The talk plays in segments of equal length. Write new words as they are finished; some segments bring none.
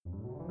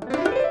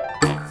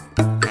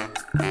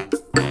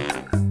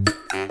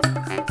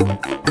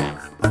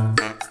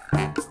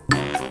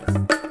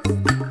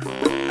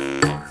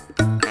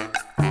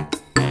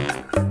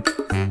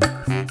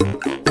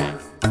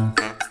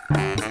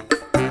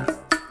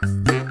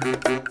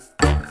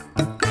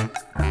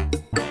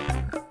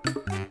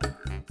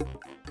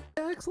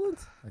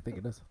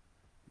hiatus.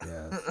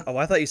 Yes. Oh,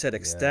 I thought you said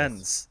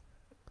extends.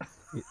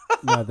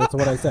 No, that's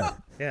what I said.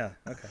 Yeah.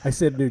 Okay. I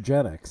said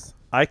Nugenics.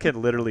 I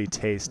can literally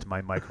taste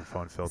my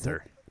microphone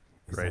filter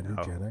Is right that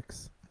now.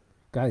 Nugenics?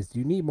 Guys, do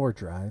you need more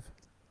drive?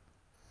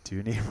 Do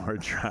you need more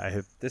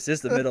drive? This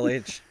is the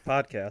middle-aged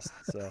podcast,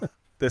 so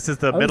This is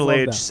the I always love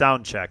middle-aged that.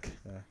 sound check.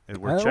 Yeah. And I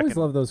we're always checking.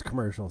 love those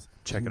commercials.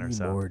 checking do you our need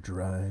sound. more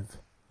drive?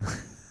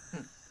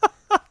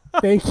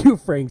 Thank you,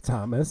 Frank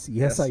Thomas.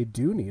 Yes, Yes. I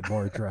do need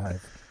more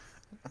drive.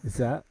 Is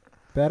that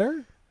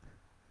better?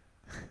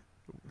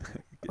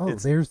 Oh,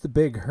 It's- there's the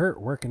Big Hurt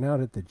working out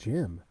at the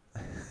gym.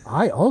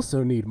 I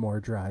also need more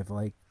drive,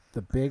 like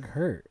the Big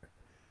Hurt.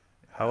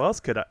 How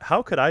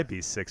could I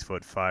be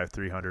 6'5",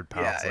 300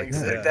 pounds? Yeah, like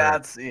exactly. Big Hurt?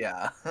 That's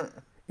yeah.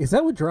 Is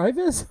that what drive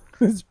is?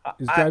 Is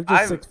drive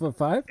just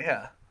 6'5"?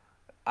 Yeah.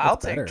 I'll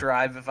take better.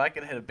 drive if I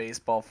can hit a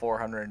baseball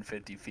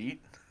 450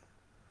 feet.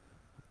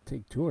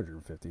 Take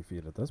 250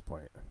 feet at this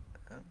point.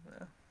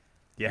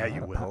 Yeah,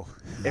 you will.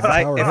 if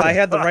Power I hitter.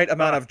 had the right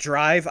amount of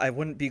drive, I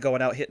wouldn't be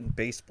going out hitting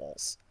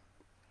baseballs.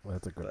 Well,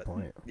 that's a good But-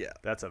 point. Yeah.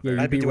 That's a Yeah, very.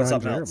 you'd I'd be doing Ron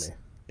something Jeremy. else.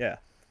 Yeah.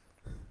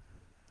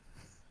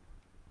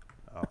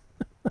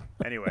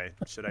 Anyway,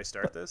 should I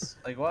start this?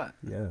 Like what?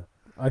 Yeah.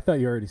 I thought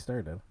you already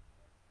started.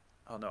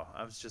 Oh no,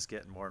 I was just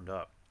getting warmed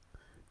up.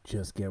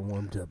 Just get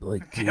warmed up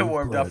like Get Dave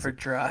warmed up for Pleasant.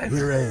 drive.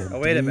 Here I am. Oh,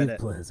 wait a Dave minute.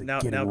 Pleasant, Now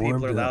getting people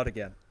warmed are up. loud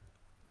again.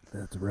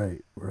 That's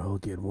right. We're all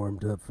getting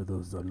warmed up for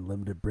those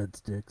unlimited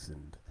breadsticks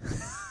and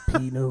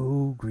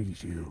Pinot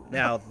Grigio.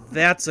 Now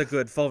that's a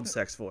good phone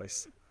sex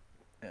voice.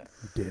 You're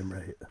damn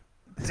right.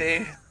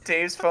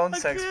 Dave's phone I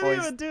sex can't voice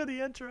even do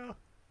the intro.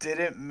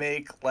 didn't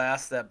make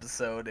last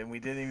episode, and we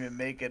didn't even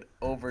make it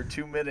over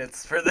 2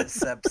 minutes for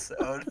this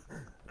episode.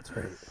 That's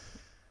right.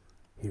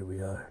 Here we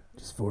are,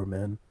 just four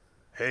men.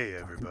 Hey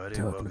everybody,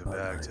 talking welcome about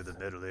back life. to the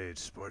Middle Age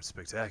Sports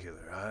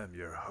Spectacular. I'm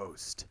your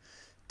host,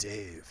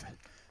 Dave,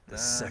 the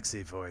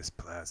sexy voice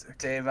Plazik.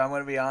 Dave, I'm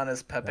gonna be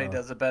honest. Pepe Oh.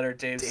 does a better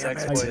Dave Damn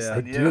sex it. voice Yeah.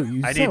 than I you. do.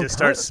 You I need sound to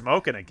start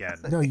smoking again.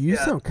 No, you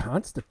Yeah. sound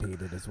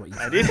constipated, is what you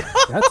I sound. need.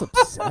 That's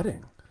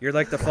upsetting. You're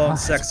like the phone God.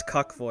 sex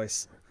cuck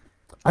voice.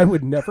 I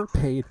would never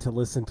pay to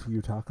listen to you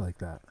talk like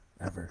that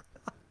ever.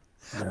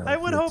 Now, I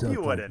if would you hope talk you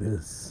like wouldn't.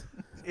 This,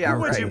 Yeah,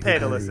 Who would you right. pay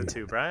to listen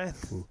to, Brian?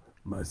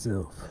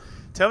 myself.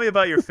 Tell me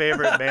about your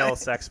favorite male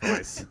sex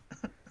voice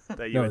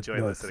that you No, enjoy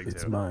no, listening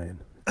it's to. mine.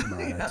 It's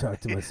mine. I talk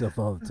to myself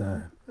all the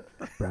time.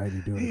 Brian,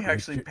 you're doing He a great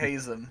actually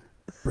pays him.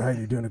 Brian,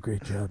 you're doing a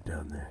great job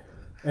down there.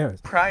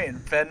 Anyways, Brian,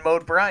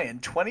 Venmoed Brian,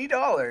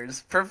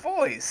 $20 for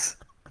voice.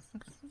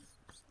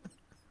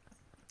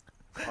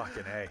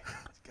 Fucking A.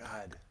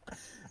 God.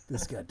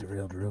 this got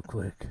derailed real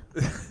quick.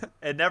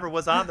 It never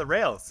was on the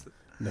rails.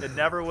 It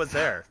never was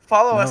there.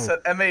 Follow us No.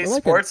 at MA I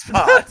like Sports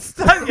Pod.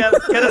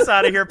 Get us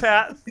out of here,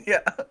 Pat. Yeah.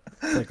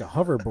 It's like a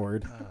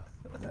hoverboard.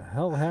 What the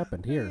hell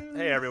happened here?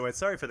 Hey, everyone.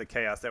 Sorry for the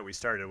chaos that we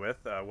started with.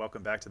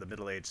 Welcome back to the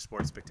Middle Age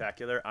Sports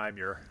Spectacular. I'm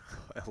your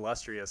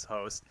illustrious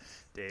host,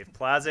 Dave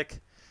Plazik,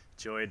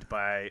 joined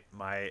by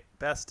my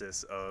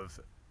bestest of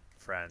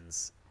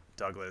friends,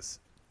 Douglas,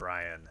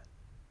 Brian,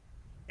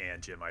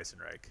 and Jim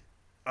Eisenreich.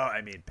 Oh,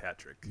 I mean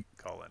Patrick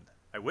Cullen.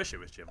 I wish it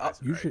was Jim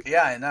Eisenreich. You should.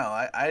 Yeah, I know.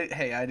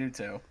 I do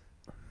too.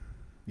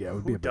 Yeah, it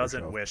would be Who a better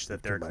doesn't show wish that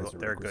if their Jim Eisenreich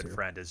their was good here.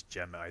 friend is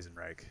Jim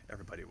Eisenreich?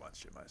 Everybody wants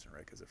Jim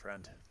Eisenreich as a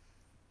friend.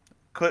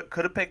 Could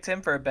have picked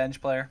him for a bench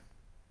player.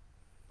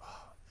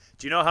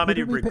 Do you know how Who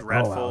many did we pick?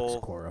 regretful? Oh,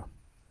 Alex Cora.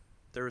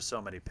 There were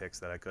so many picks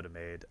that I could have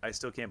made. I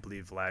still can't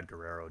believe Vlad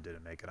Guerrero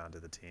didn't make it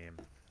onto the team.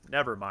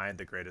 Never mind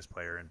the greatest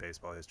player in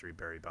baseball history,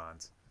 Barry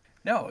Bonds.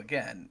 No,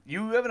 again,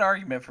 you have an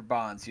argument for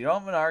Bonds. You don't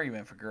have an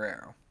argument for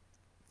Guerrero.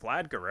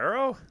 Vlad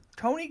Guerrero?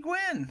 Tony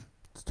Gwynn.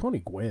 It's Tony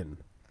Gwynn.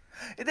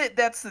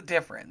 That's the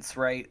difference,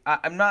 right?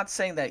 I'm not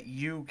saying that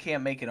you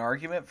can't make an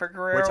argument for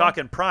Guerrero. We're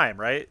talking prime,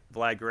 right?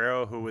 Vlad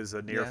Guerrero, who was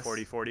a near Yes.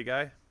 40-40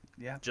 guy?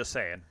 Yeah. Just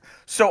saying.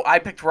 So I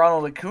picked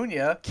Ronald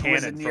Acuna, who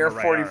was a Cannon from near the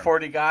right arm.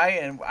 40-40 guy,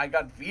 and I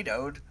got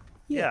vetoed.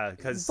 Yeah,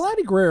 because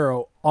Vladdy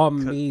Guerrero,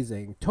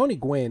 amazing. Tony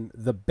Gwynn,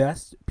 the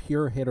best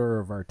pure hitter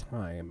of our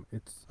time.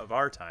 It's of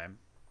our time.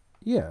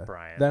 yeah.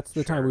 Brian, That's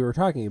the time sure. we were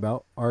talking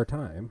about. Our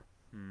time.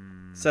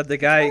 Said the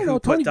guy don't know, who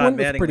Tony put Don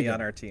Gwynn was pretty Mattingly good.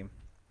 on our team.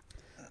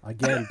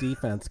 Again,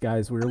 defense,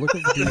 guys. We were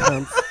looking for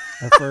defense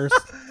at first.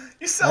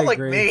 You sound I like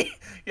agree. me.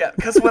 Yeah,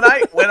 because when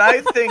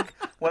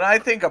I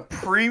think a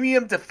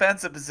premium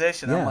defensive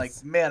position, I'm Yes.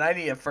 like, man, I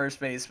need a first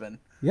baseman.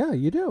 Yeah,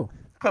 you do.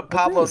 Put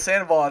Pablo Agreed.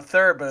 Sandoval at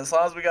third, but as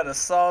long as we got a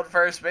solid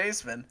first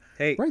baseman,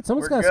 Hey, Right,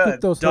 someone's We're got to scoop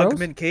good. those Doug throws.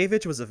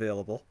 Minkiewicz was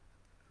available.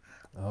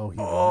 Oh, he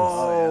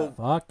Oh,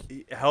 was. Fuck.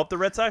 he helped the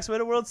Red Sox win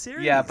a World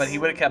Series. yeah, but he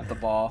would have kept the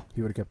ball.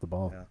 He would have kept the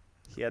ball. Yeah.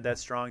 He had that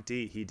strong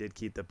D. He did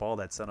keep the ball,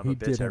 that son of He a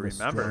did bitch. I have a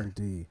remember. strong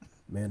D.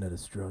 Man had a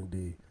strong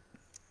D.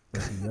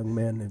 Like a young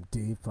man named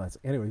D. Plus,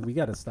 anyway, we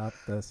got to stop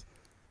this.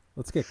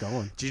 Let's get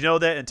going. Do you know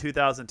that in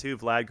 2002,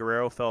 Vlad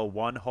Guerrero fell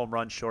one home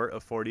run short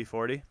of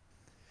 40-40?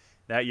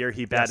 That year,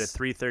 he batted Yes.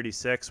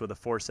 .336 with a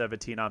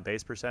 .417 on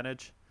base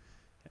percentage.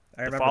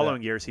 I The remember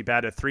following that. years, he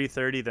batted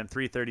 .330, then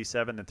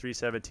 .337, then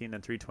 .317,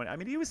 then .320. I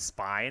mean, he was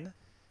fine.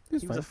 He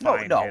was He was a fine.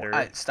 fine No,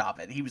 hitter. stop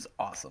it. He was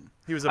awesome.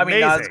 He was I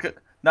amazing. mean,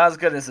 not as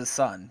good as his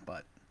son,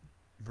 but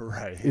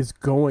Right. is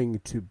going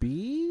to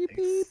be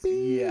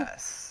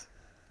Yes.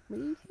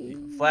 maybe.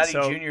 Vladdy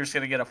So- Jr. is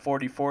going to get a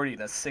 40-40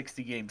 in a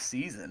 60-game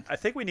season. I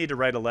think we need to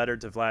write a letter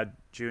to Vlad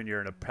Jr.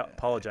 and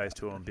apologize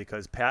to him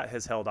because Pat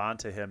has held on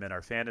to him in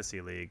our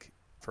fantasy league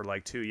for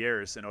like 2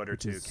 years in order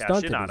Which to has cash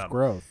stunted in on his him.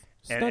 growth.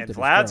 And Stunted his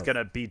Vlad's growth.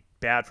 going to be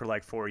bad for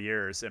like 4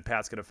 years, and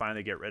Pat's going to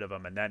finally get rid of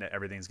him, and then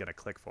everything's going to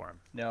click for him.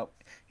 Nope.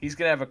 He's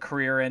going to have a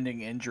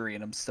career-ending injury,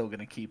 and I'm still going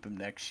to keep him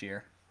next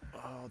year.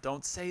 Oh,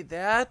 don't say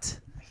that.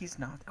 He's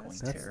not going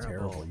to. That's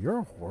terrible. You're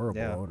a horrible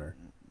Yeah. owner.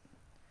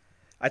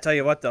 I tell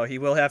you what, though, he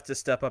will have to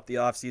step up the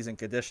off-season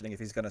conditioning if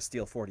he's going to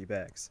steal 40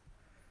 bags.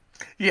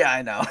 Yeah,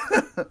 I know.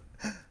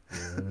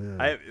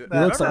 He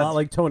looks a lot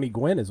like Tony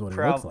Gwynn, is what he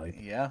looks Probably. like.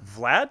 Yeah.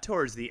 Vlad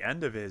towards the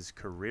end of his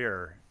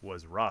career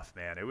was rough,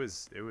 man. It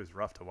was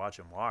rough to watch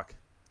him walk.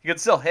 You can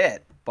still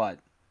hit, but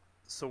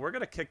So we're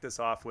gonna kick this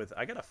off with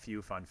I got a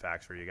few fun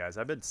facts for you guys.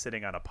 I've been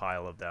sitting on a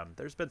pile of them.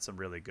 There's been some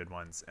really good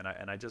ones, and I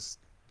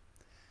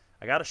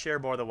got to share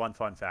more than one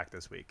fun fact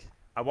this week.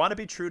 I want to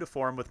be true to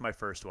form with my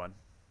first one.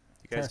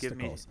 You guys give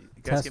me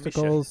shit.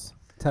 Testicles.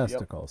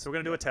 So we're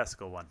gonna do a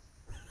testicle one.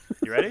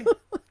 You ready?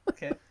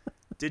 okay.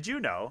 Did you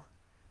know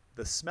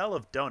the smell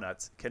of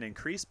donuts can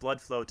increase blood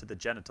flow to the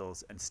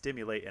genitals and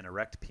stimulate an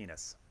erect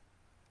penis?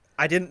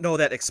 I didn't know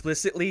that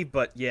explicitly,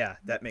 but yeah,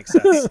 that makes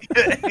sense.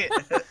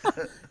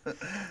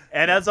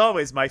 And as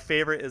always, my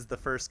favorite is the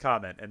first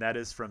comment, and that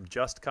is from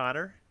Just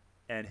Connor.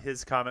 And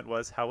his comment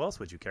was, "How else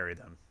would you carry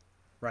them?"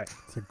 Right.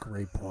 That's a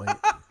great point.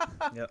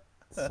 Yep.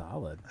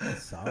 Solid.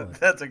 That's solid.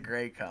 That's a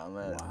great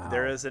comment. Wow.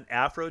 There is an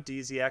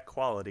aphrodisiac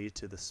quality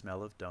to the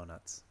smell of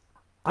donuts.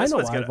 I This know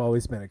one's I've gonna-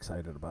 always been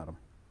excited about them.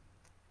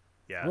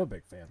 Yeah. I'm a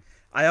big fan.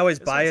 I always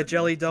This buy one's a a-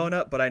 jelly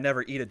donut, but I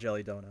never eat a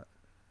jelly donut.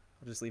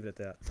 I'll just leave it at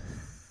that.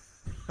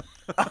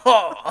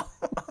 Oh.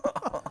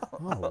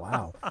 Oh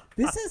wow.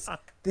 This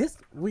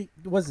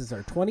was this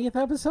our 20th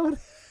episode?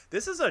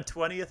 This is our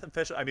 20th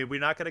official. I mean, we're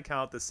not going to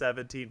count the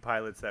 17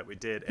 pilots that we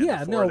did and Yeah,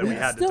 the 4 no, that we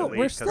had to delete.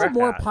 we're 'cause still of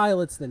more Pat.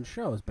 pilots than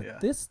shows, but Yeah.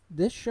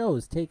 this show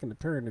is taking a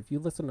turn. If you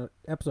listen to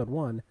episode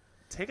 1,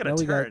 Taking now a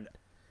we got- turn.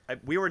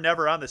 We were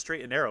never on the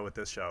straight and narrow with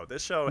this show.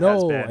 This show has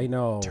No, been I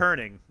know.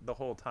 turning the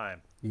whole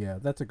time. yeah,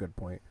 that's a good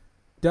point.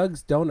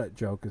 Doug's donut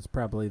joke is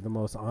probably the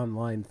most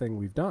online thing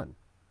we've done.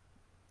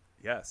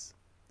 Yes.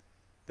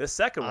 This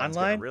second one's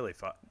been Online? really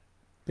fun.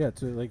 Yeah,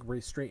 to like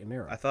race straight and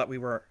narrow. I thought we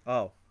were.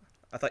 Oh,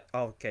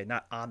 okay,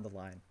 not on the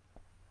line.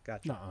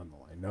 Gotcha. Not on the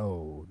line.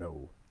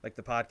 No. Like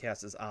the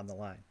podcast is on the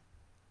line.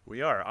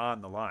 We are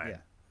on the line.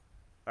 Yeah.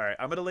 All right,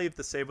 I'm going to leave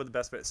the save with the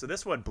best fit. So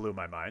this one blew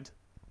my mind.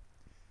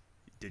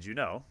 Did you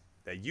know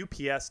that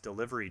UPS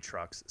delivery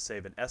trucks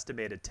save an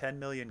estimated 10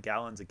 million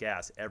gallons of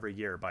gas every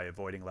year by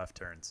avoiding left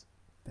turns?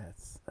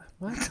 That's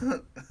what?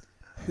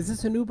 Is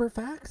this an Uber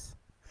fax?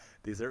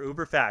 These are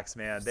Uber facts,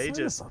 man. They Son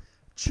just of a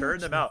churn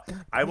bitch, them you out.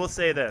 got I will great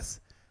say facts. this.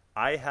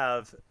 I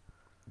have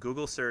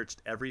Google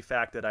searched every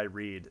fact that I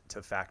read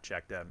to fact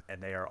check them,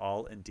 and they are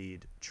all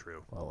indeed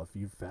true. Well, if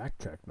you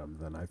fact checked them,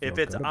 then I feel If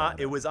it's good on, about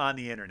it was on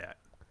the internet.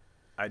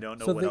 I don't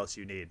know So what they- else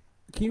you need.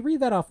 Can you read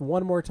that off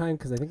one more time?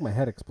 Because I think my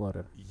head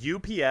exploded.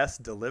 UPS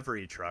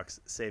delivery trucks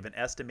save an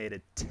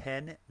estimated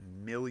 10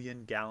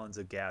 million gallons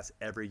of gas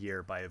every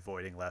year by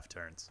avoiding left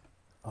turns.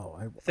 Oh,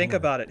 Think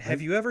about it.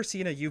 Have you ever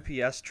seen a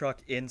UPS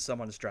truck in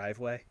someone's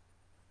driveway?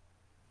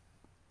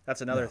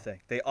 That's another No.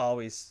 thing. They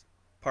always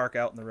park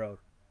out in the road,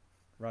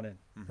 run in.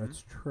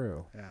 That's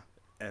true. Yeah.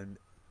 And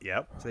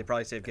yep, So they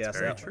probably save gas it's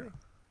very that way. true.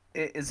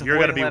 It's You're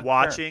going to avoiding be left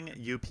watching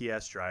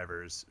UPS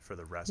drivers for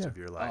the rest Yeah. of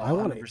your life. I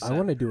want to. 100%. I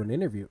want to do an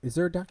interview. Is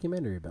there a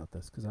documentary about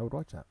this? Because I would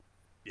watch that.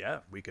 Yeah,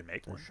 we could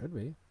make There one. should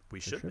be. We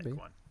there should should make be.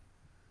 one.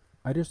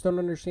 I just don't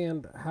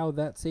understand how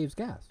that saves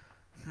gas.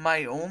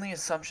 My only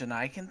assumption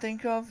I can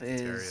think of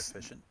It's very is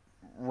efficient.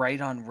 right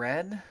on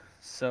red.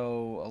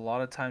 So a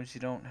lot of times you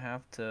don't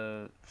have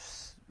to.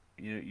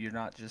 You're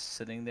not just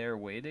sitting there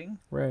waiting.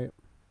 Right.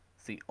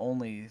 It's the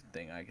only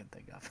thing I can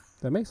think of.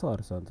 That makes a lot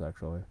of sense,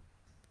 actually.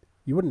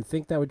 You wouldn't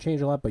think that would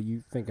change a lot, but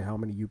you think of how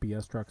many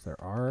UPS trucks there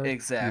are.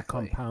 Exactly. You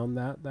compound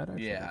that. That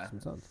actually Yeah. makes some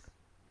sense.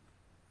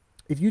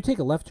 If you take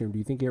a left turn, do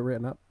you think you get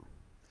written up?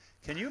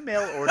 Can you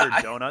mail order I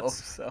hope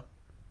donuts? so.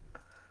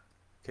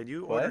 Can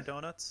you What? order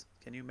donuts?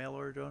 Can you mail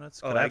order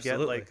donuts? Oh, Can I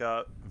absolutely. get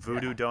like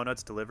Voodoo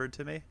donuts delivered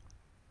to me?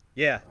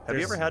 Yeah. Have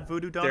you ever had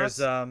Voodoo donuts?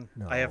 There's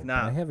No. I have but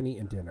not. I haven't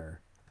eaten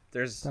dinner.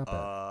 There's Stop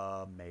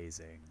it.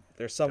 Amazing.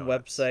 there's some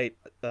donuts. website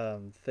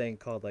thing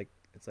called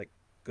it's like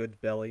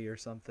Good Belly or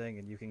something,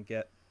 and you can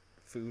get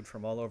food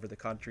from all over the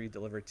country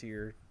delivered to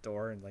your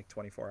door in like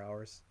 24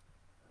 hours.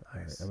 All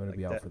right, I'm gonna Like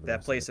be out that, for the that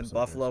rest of place the in episode,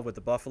 Buffalo guys. with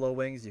the buffalo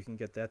wings, you can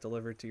get that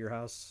delivered to your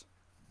house.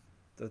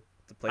 The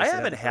place I that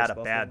haven't the had first a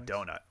buffalo bad wings.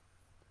 donut.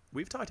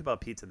 We've talked about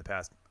pizza in the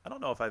past. I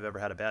don't know if I've ever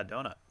had a bad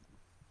donut.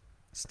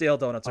 Stale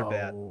donuts are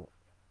bad. Oh,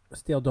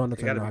 stale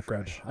donuts They are gotta be not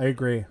good. fresh. I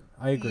agree.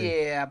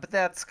 Yeah, but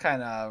that's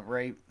kind of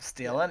right.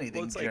 Steal anything.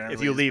 Well, it's like generally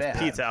if you is leave bad.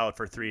 pizza out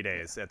for 3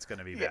 days, that's going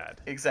to be Yeah,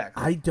 bad.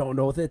 exactly. I don't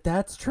know that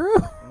that's true.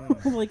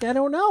 like I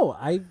don't know.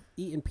 I've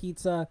eaten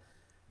pizza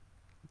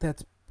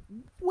that's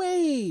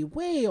way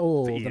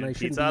old, and I Eating shouldn't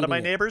pizza be out of my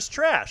eating it. neighbor's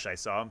trash. I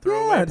saw him throw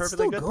Yeah, away it's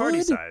perfectly still good party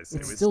good. size. It's It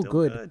was still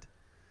good.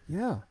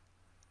 Yeah,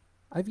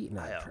 I've eaten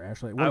I, that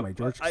trash. Like, what am I,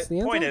 George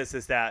Costanza? Point is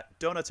that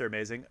donuts are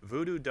amazing.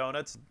 Voodoo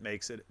Donuts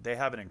makes it. They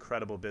have an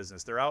incredible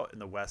business. They're out in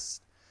the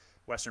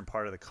western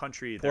part of the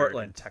country. They're in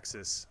Portland.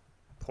 Texas,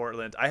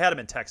 Portland. I had them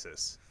in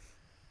Texas,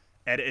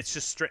 and it's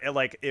just straight.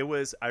 Like it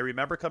was. I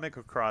remember coming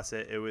across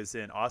it. It was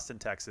in Austin,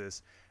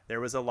 Texas.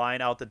 There was a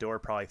line out the door,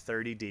 probably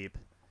 30 deep,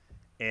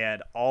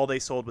 and all they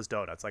sold was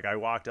donuts. Like I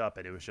walked up,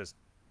 and it was just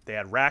they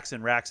had racks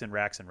and racks and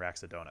racks and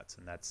racks of donuts,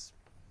 and that's.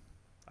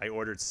 I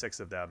ordered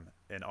 6 of them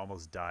and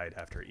almost died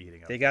after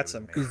eating them. They It got was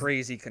some amazing.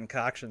 crazy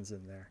concoctions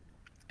in there.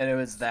 And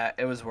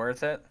it was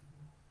worth it.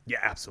 Yeah,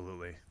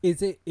 absolutely.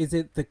 Is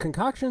it the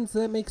concoctions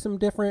that makes them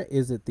different?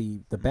 Is it the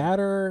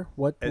batter?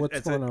 What's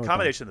It's going on? a with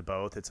combination of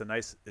both. It's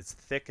it's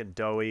thick and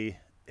doughy.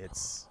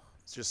 It's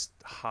just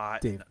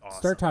hot that? Dave, and awesome.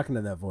 start talking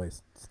to that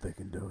voice. It's thick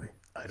and doughy.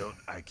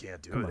 I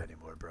can't do Come it on.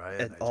 anymore,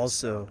 Brian. And I just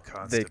also,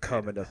 sound they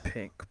come in constipated. a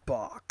pink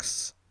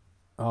box.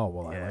 Oh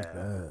well, I like Yeah.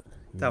 that.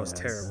 That was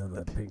Yeah, terrible.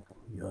 That pink.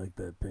 You like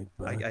that pink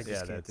box? I just Yeah,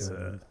 can't that's do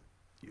it.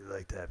 you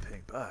like that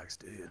pink box,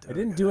 do you? I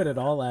didn't do it at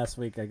all last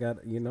week. I got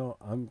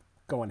I'm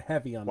going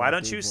heavy on. Why that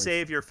don't Dave you voice.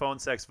 save your phone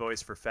sex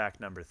voice for fact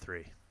number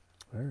 3?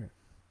 All right.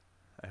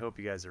 I hope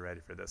you guys are ready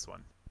for this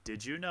one.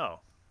 Did you know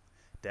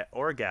that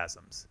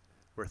orgasms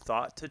were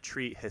thought to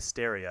treat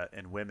hysteria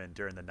in women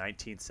during the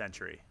 19th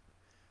century,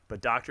 but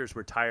doctors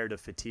were tired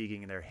of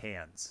fatiguing their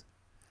hands?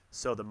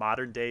 So the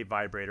modern day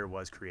vibrator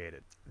was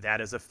created. That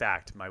is a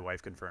fact, my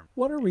wife confirmed.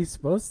 What are we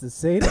supposed to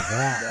say to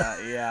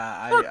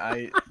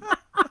that?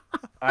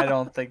 I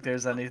don't think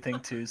there's anything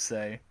to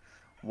say.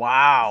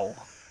 Wow.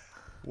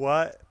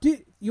 What?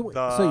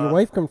 So your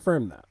wife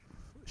confirmed that.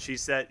 She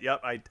said,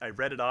 yep, I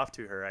read it off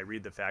to her. I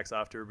read the facts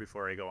off to her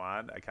before I go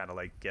on. I kind of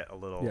like get a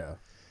little. Yeah.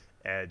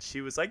 And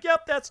she was like,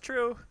 yep, that's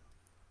true.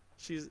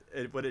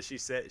 What did she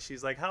say?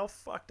 She's like, how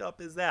fucked up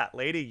is that?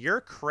 Lady,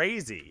 you're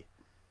crazy.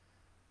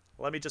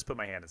 Let me just put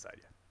my hand inside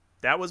you.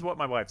 That was what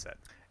my wife said.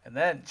 And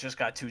then it just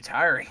got too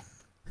tiring.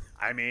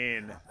 I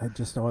mean, I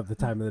just don't have the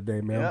time of the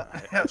day, man.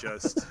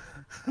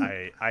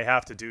 I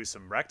have to do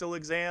some rectal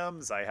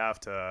exams. I have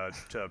to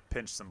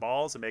pinch some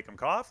balls and make them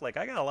cough. Like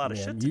I got a lot of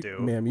shit to do.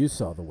 Ma'am, you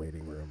saw the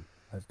waiting room.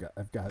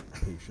 I've got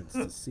patients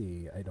to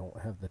see. I don't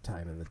have the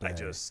time of the day.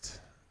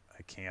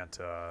 I can't.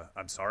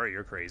 I'm sorry,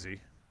 you're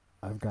crazy.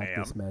 I've got ma'am.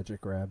 this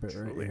magic rabbit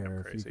right Truly am here.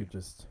 If you crazy. could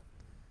just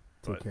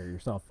take But- care of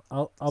yourself.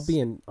 I'll be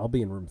in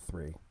room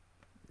 3.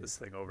 This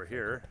thing over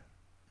here,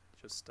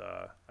 just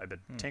I've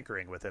been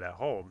tinkering with it at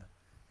home.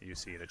 You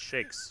see it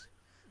shakes.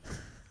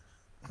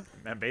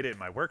 I made it in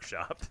my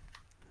workshop.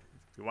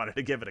 If you wanted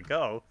to give it a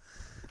go.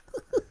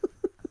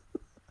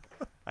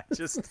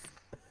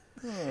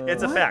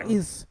 It's a fact.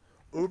 Is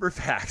Uber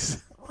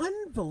facts.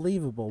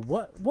 unbelievable.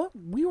 What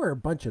we were a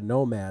bunch of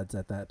nomads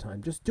at that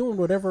time, just doing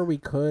whatever we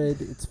could.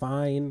 It's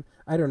fine.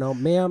 I don't know,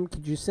 ma'am.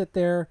 Could you sit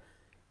there?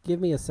 Give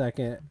me a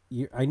second.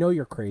 I know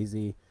you're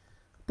crazy.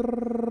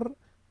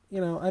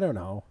 I don't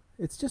know.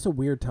 It's just a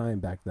weird time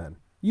back then.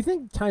 You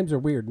think times are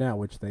weird now,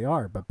 which they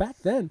are, but back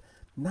then,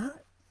 not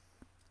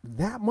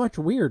that much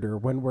weirder.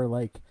 When we're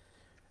like,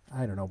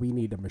 I don't know, we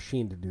need a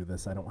machine to do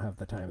this. I don't have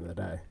the time of the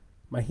day.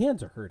 My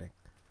hands are hurting.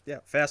 Yeah,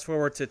 fast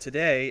forward to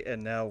today,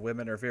 and now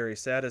women are very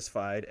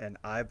satisfied, and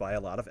I buy a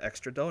lot of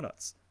extra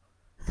donuts.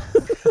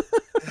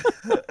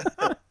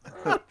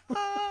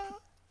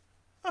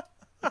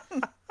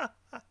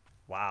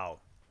 Wow.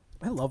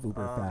 I love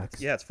Uber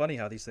facts. Yeah, it's funny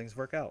how these things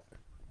work out.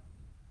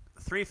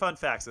 3 fun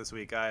facts this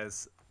week,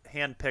 guys.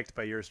 Handpicked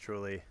by yours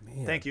truly.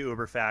 Man. Thank you,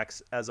 Uber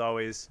Facts. As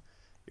always,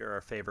 you're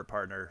our favorite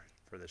partner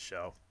for this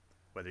show.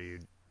 Whether you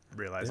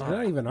realize They're it or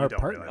not even you our don't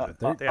partner. realize it.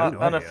 They're- They have no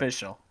idea.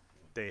 Unofficial.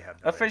 They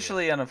have no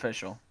Officially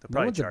unofficial. idea. They'll No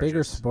probably one's a charge bigger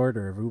us.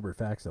 supporter of Uber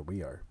facts than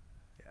we are.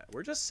 Yeah,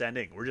 we're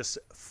just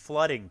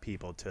flooding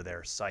people to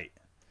their site.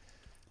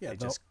 Yeah, They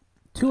just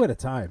 2 at a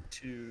time.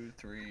 2,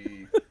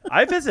 3.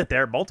 I visit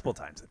there multiple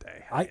times a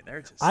day. I mean,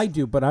 they're just I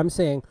do, but I'm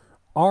saying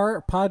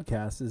our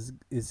podcast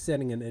is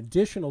sending an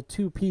additional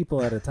 2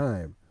 people at a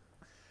time.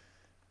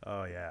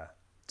 Oh yeah.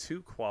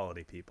 2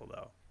 quality people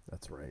though.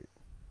 That's right.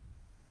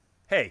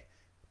 Hey,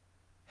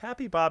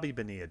 happy Bobby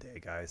Bonilla Day,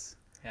 guys.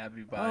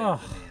 Happy Bobby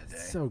Oh, Bonilla Day.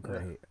 so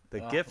great.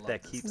 The Oh, gift love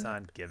that this keeps thing.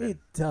 on giving. It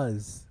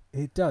does.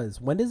 It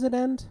does. When does it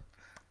end?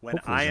 When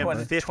hopefully I am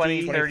soon. 34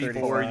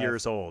 2035.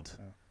 years old.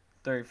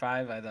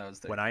 35? I thought it was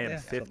 30. When I am Yeah,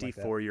 something like that.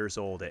 54 years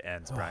old, it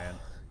ends, Brian.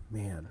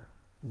 Man,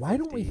 why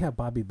don't we 50. have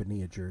Bobby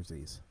Bonilla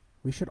jerseys?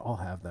 We should all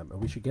have them,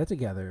 and we should get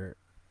together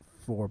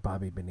for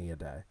Bobby Bonilla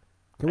Day.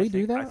 Can we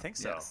do that? I think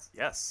so.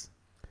 Yes.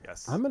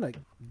 Yes. I'm gonna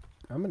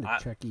I-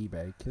 check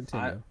eBay.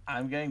 Continue.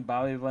 I'm getting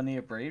Bobby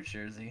Bonilla Braves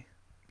jersey.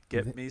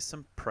 Get me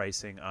some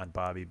pricing on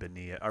Bobby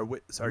Bonilla.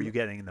 Are you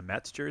getting the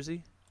Mets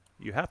jersey?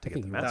 You have to I get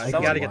think the you Mets. No, I you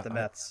think got to you get the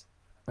want- Mets.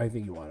 I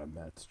think you want a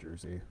Mets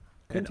jersey. An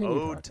Continue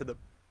ode talking.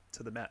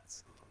 to the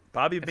Mets.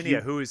 Bobby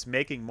Bonilla, who is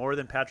making more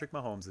than Patrick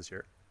Mahomes this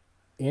year,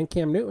 And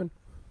Cam Newton.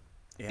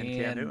 and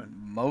Cam Newton.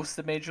 most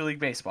of Major League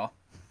Baseball.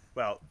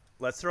 Well,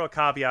 let's throw a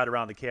caveat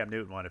around the Cam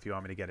Newton one if you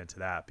want me to get into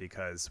that,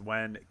 because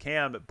when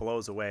Cam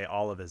blows away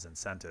all of his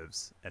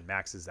incentives and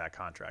maxes that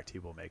contract, he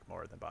will make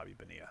more than Bobby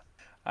Bonilla.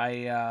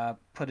 I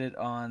put it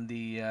on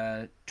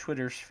the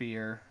Twitter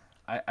sphere.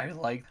 I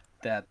like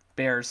that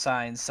Bears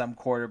signed some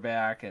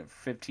quarterback at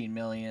 $15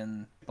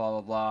 million, blah,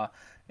 blah, blah,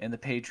 and the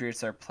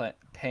Patriots are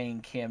paying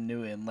Cam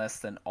Newton less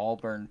than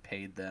Auburn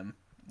paid them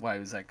while he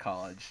was at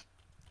college.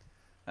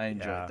 I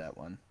enjoyed that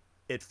one.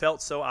 It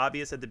felt so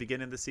obvious at the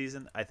beginning of the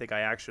season. I think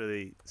I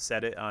actually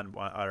said it on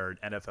our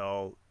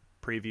NFL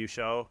preview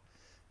show,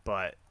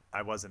 but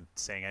I wasn't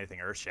saying anything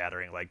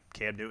earth-shattering. Like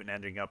Cam Newton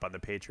ending up on the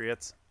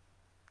Patriots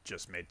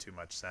just made too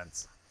much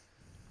sense.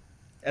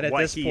 And at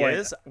What this he point,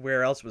 is-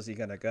 where else was he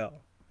going to go?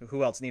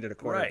 Who else needed a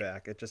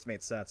quarterback? It just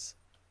made sense.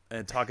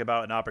 And talk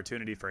about an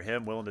opportunity for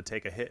him willing to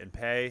take a hit and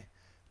pay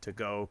to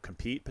go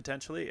compete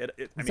potentially.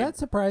 Is that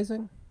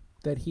surprising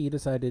that he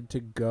decided to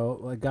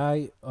go, a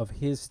guy of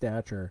his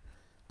stature,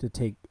 to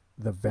take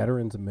the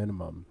veterans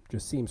minimum?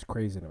 Just seems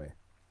crazy to me.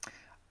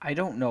 I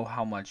don't know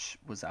how much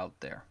was out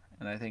there,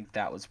 and I think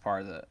that was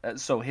part of the.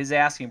 So his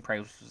asking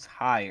price was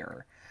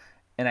higher,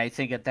 and I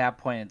think at that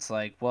point it's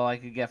like, well, I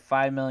could get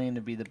 $5 million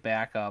to be the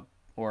backup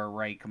or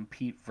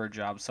compete for a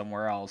job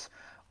somewhere else,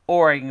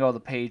 or I can go to the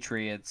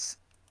Patriots,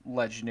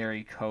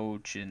 legendary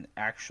coach, and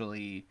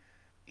actually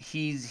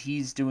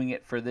he's doing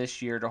it for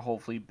this year to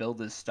hopefully build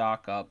his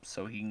stock up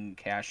so he can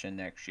cash in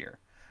next year.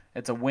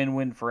 It's a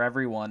win-win for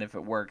everyone if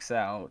it works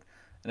out.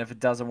 And if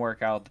it doesn't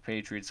work out, the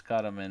Patriots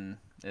cut him, and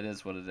it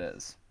is what it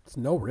is. It's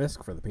no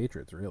risk for the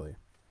Patriots, really.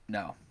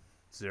 No.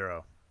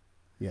 Zero.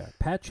 Yeah,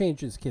 Pat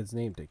changed his kid's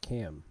name to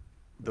Cam.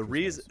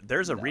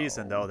 There's a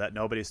reason, though, that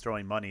nobody's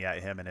throwing money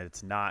at him, and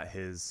it's not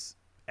his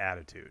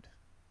attitude.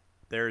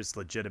 There's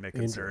legitimate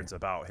concerns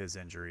about his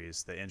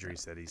injuries, the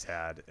injuries that he's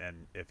had,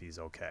 and if he's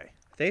okay.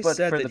 They But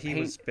said for that the he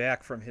was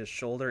back from his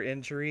shoulder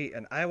injury,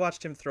 and I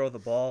watched him throw the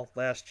ball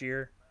last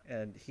year,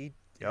 and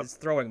his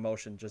throwing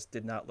motion just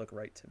did not look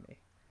right to me.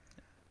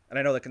 And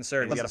I know the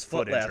concern was his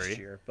foot last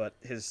year, but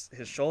his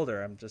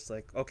shoulder, I'm just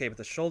like, okay, but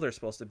the shoulder's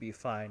supposed to be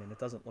fine, and it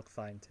doesn't look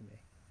fine to me.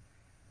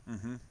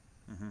 Mm-hmm.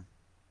 Mm-hmm.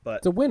 But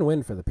It's a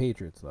win-win for the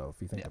Patriots, though,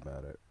 if you think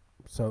about it.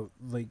 So,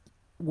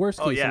 worst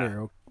case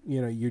scenario,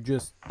 you're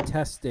just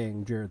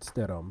testing Jarrett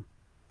Stidham.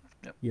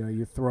 Yep.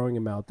 You're throwing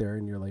him out there,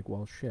 and you're like,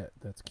 well, shit,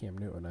 that's Cam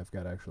Newton. I've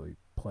got to actually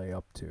play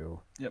up to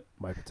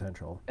my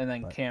potential. And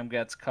then Cam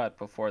gets cut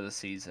before the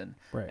season.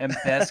 Right. And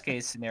best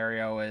case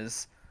scenario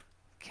is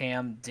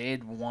Cam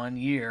did 1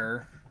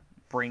 year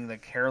bring the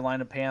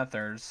Carolina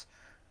Panthers,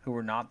 who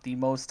were not the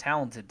most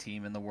talented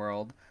team in the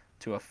world,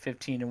 to a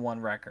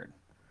 15-1 record.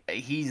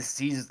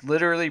 He's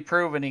literally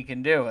proven he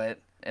can do it,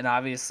 and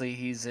obviously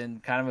he's in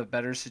kind of a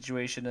better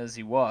situation as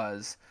he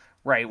was.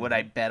 Right, would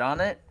I bet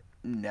on it?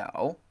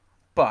 No,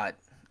 but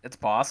it's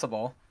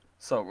possible.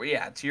 So,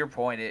 yeah, to your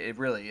point, it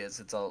really is.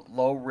 It's a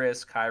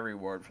low-risk,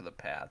 high-reward for the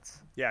Pats.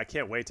 Yeah, I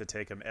can't wait to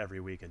take him every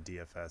week in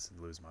DFS and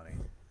lose money.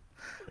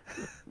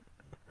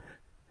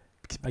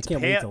 I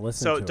can't wait to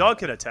listen to So Doug it.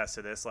 can attest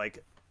to this.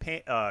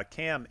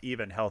 Cam,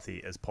 even healthy,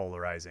 is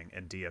polarizing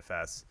in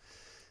DFS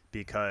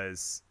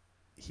because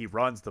he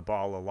runs the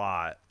ball a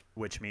lot,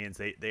 which means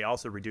they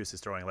also reduce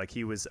his throwing. Like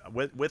he was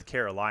with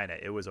Carolina,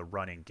 it was a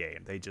running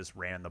game. They just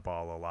ran the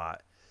ball a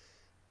lot.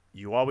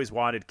 You always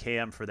wanted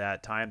Cam for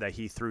that time that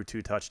he threw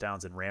 2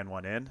 touchdowns and ran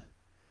one in,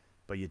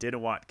 but you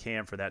didn't want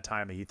Cam for that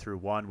time that he threw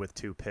one with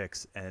 2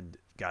 picks and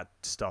got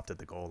stuffed at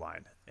the goal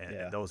line.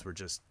 And those were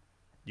just,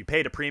 you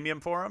paid a premium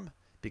for him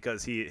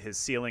because his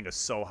ceiling is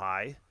so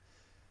high,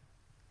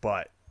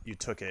 but you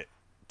took it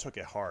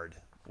hard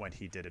when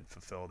he didn't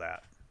fulfill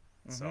that.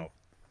 Mm-hmm. So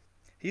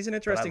he's an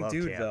interesting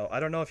dude, Cam. though. I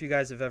don't know if you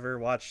guys have ever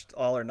watched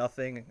All or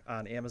Nothing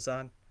on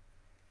Amazon.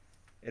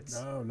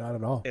 No, not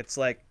at all. It's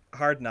like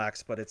Hard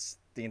Knocks, but it's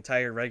the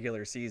entire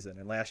regular season.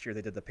 And last year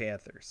they did the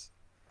Panthers,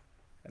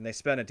 and they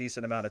spent a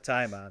decent amount of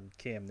time on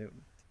Cam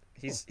Newton.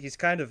 He's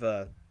kind of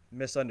a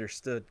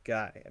misunderstood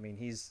guy. I mean,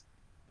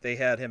 they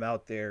had him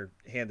out there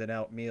handing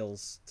out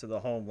meals to the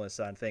homeless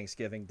on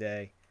Thanksgiving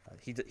Day.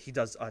 He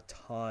does a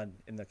ton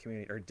in the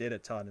community, or did a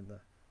ton in the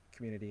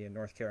community in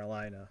North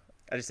Carolina.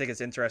 I just think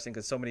it's interesting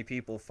because so many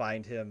people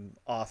find him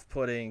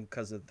off-putting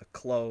because of the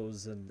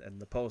clothes and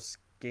the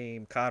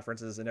post-game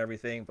conferences and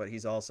everything, but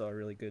he's also a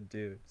really good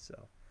dude.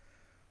 So,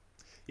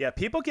 yeah,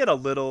 people get a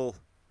little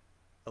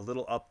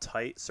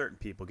uptight. Certain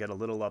people get a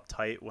little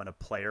uptight when a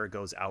player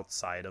goes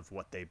outside of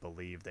what they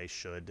believe they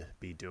should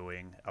be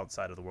doing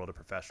outside of the world of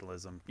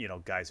professionalism.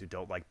 Guys who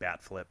don't like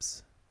bat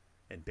flips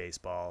in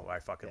baseball. I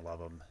fucking love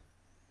them.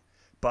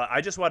 But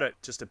I just want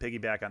to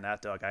piggyback on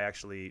that, Doug. I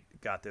actually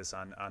got this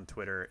on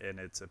Twitter, and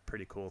it's a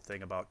pretty cool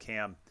thing about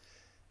Cam.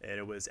 And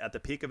it was at the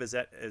peak of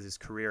his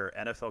career,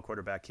 NFL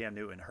quarterback Cam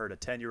Newton heard a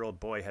 10-year-old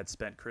boy had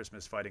spent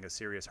Christmas fighting a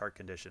serious heart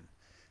condition.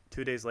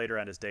 2 days later,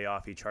 on his day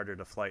off, he chartered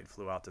a flight and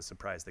flew out to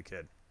surprise the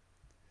kid.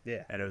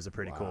 Yeah. And it was a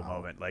pretty cool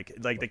moment. Like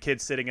the kid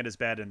sitting in his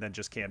bed, and then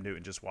just Cam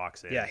Newton just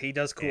walks in. Yeah, he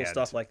does cool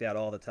stuff like that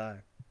all the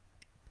time.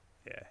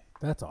 Yeah.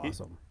 That's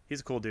awesome.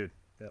 He's a cool dude.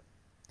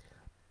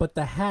 But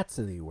the hats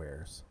that he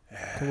wears.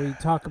 Can we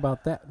talk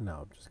about that?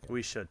 No, just kidding.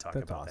 We should talk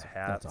That's about awesome. the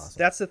hats. That's awesome.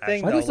 That's the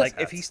thing, Actually, though. I just- Like,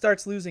 if he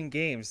starts losing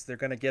games, they're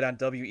going to get on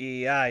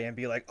WEEI and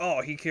be like,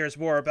 oh, he cares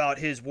more about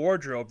his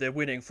wardrobe than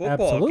winning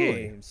football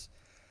Absolutely. games.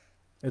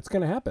 It's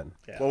going to happen.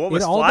 Yeah. Well, what It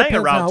was all flying depends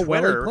on around how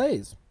well Twitter? he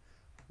plays.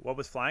 What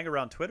was flying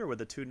around Twitter with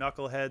the two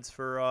knuckleheads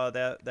for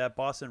that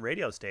Boston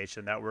radio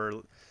station that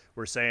were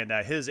saying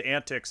that his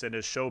antics and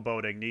his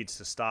showboating needs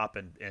to stop,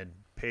 and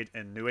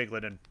New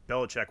England and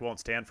Belichick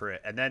won't stand for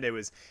it. And then it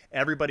was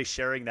everybody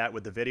sharing that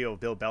with the video of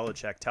Bill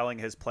Belichick telling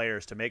his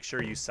players to make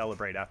sure you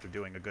celebrate after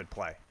doing a good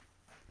play.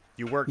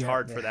 You worked Yeah.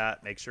 hard for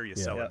that. Make sure you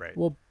Yeah. celebrate.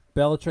 Well,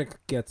 Belichick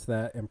gets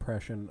that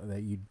impression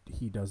that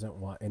he doesn't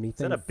want Is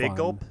anything that a big fun.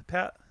 gulp,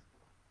 Pat?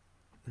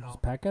 Does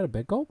Pat got a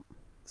big gulp?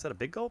 Is that a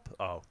big gulp?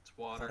 Oh, It's I thought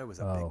water. it was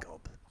a Oh. big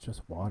gulp. It's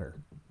just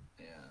water.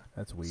 Yeah.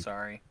 That's weak.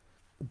 Sorry.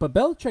 But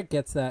Belichick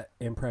gets that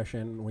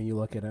impression when you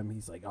look at him.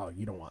 He's like, oh,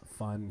 you don't want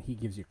fun. He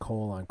gives you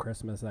coal on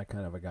Christmas, that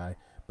kind of a guy.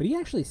 But he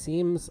actually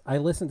seems, I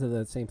listened to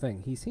the same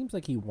thing. He seems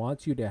like he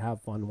wants you to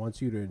have fun,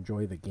 wants you to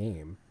enjoy the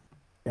game.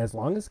 As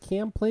long as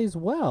Cam plays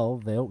well,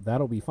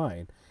 that'll be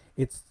fine.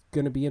 It's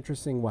going to be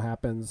interesting what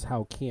happens,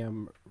 how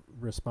Cam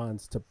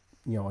responds to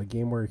a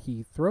game where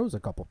he throws a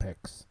couple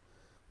picks.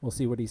 We'll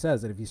see what he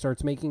says. And if he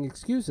starts making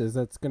excuses,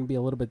 that's going to be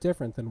a little bit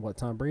different than what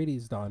Tom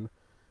Brady's done.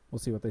 We'll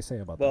see what they say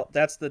about Well, that.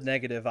 that's the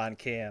negative on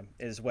Cam,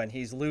 is when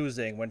he's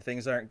losing, when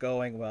things aren't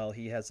going well,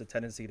 he has a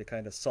tendency to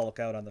kind of sulk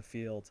out on the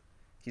field.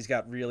 He's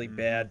got really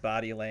bad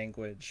body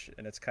language,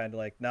 and it's kind of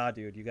like, nah,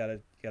 dude, you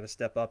gotta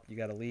step up, you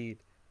gotta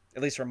lead.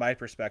 At least from my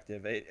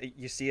perspective,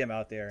 you see him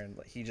out there, and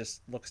he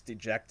just looks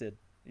dejected.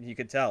 And you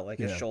could tell, like,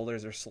 his Yeah.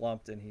 shoulders are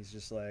slumped, and he's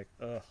just like,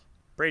 ugh.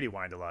 Brady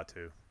whined a lot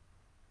too.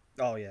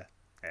 Oh yeah.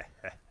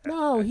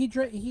 No, he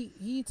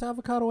eats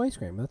avocado ice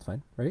cream. That's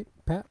fine, right,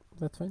 Pat?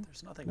 That's fine.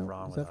 There's nothing No,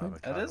 wrong is with that fine?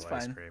 avocado That is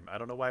ice fine. cream. I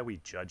don't know why we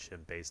judge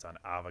him based on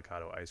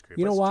avocado ice cream.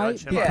 You know Let's why?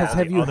 judge him on Because all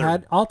have the you other-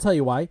 had? I'll tell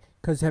you why.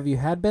 Because have you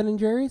had Ben and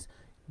Jerry's?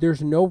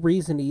 There's no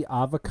reason to eat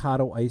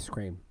avocado ice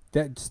cream.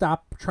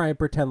 Stop trying to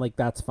pretend like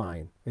that's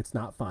fine. It's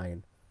not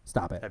fine.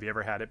 Stop it. Have you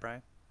ever had it,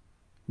 Brian?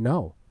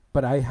 No,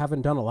 but I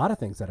haven't done a lot of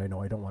things that I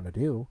know I don't want to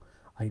do.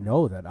 I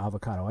know that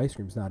avocado ice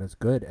cream is not as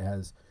good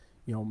as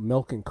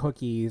milk and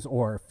cookies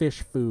or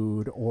fish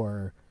food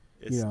or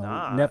It's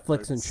not. Netflix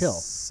but and chill.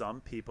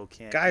 Some people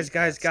can't. Guys, eat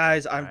that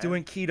guys, stuff, I'm Brian.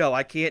 doing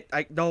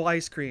keto. No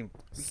ice cream.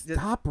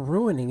 Stop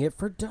ruining it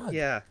for Doug.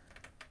 Yeah.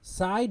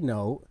 Side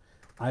note,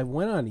 I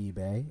went on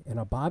eBay and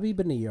a Bobby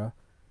Bonilla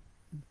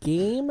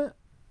game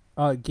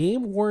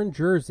worn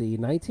jersey,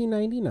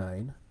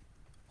 1999,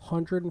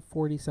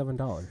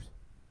 $147.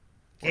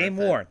 Game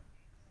Worth it. worn.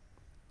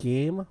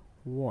 Game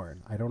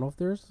worn. I don't know if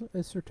there's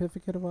a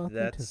certificate of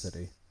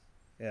authenticity.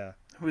 Yeah.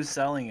 Who's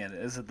selling it?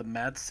 Is it the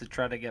Mets to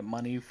try to get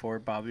money for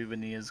Bobby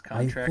Bonilla's I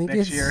contract think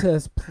next it year?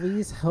 says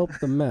please help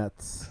the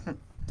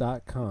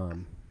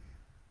Mets.com.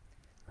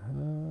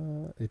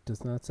 It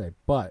does not say,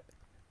 but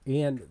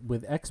and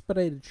with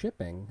expedited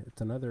shipping,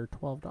 it's another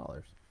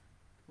 $12.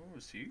 Ooh,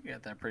 so you can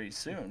get that pretty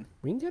soon.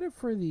 We can get it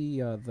for the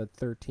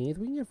 13th.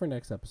 We can get it for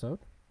next episode.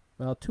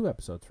 Well, 2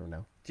 episodes from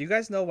now. Do you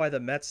guys know why the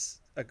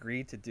Mets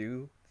agreed to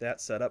do that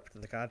setup to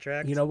the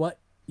contract? You know what?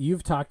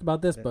 You've talked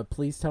about this, but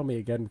please tell me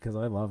again because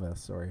I love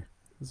this story.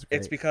 This is great.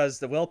 It's because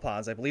the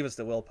Wilpons, I believe it's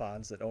the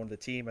Wilpons that owned the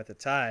team at the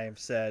time,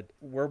 said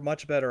we're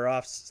much better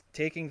off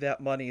taking that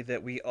money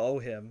that we owe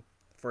him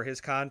for his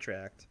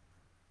contract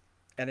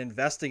and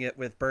investing it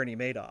with Bernie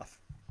Madoff.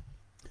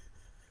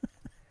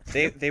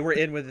 They were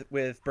in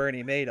with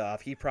Bernie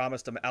Madoff. He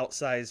promised them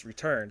outsized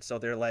return. So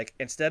they're like,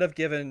 instead of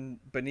giving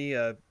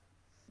Bonilla,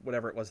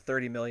 whatever it was,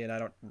 $30 million, I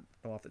don't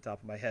know off the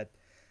top of my head,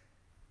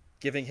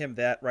 giving him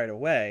that right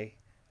away,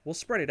 we'll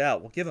spread it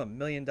out. We'll give him $1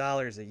 million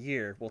a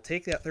year. We'll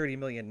take that $30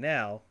 million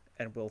now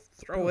and we'll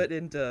throw it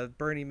into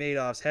Bernie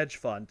Madoff's hedge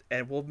fund,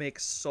 and we'll make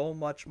so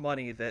much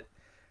money that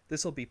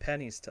this will be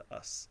pennies to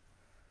us.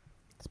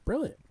 It's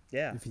brilliant.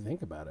 Yeah. If you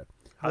think about it.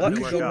 How What did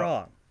it could work go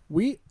out?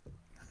 wrong?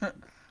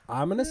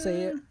 I'm gonna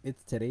say it.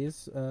 It's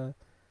today's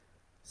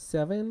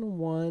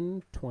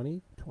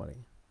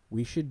 7/1/2020.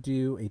 We should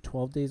do a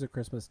 12 Days of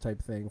Christmas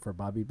type thing for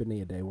Bobby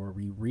Bonilla Day, where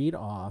we read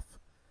off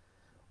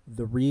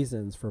the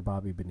reasons for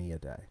Bobby Bonilla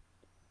Day.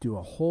 Do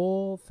a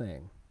whole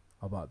thing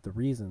about the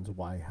reasons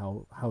why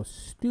how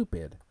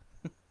stupid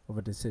of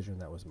a decision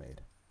that was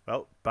made.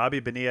 Well, Bobby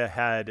Bonilla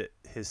had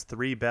his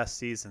 3 best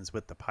seasons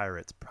with the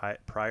Pirates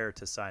prior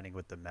to signing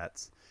with the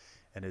Mets,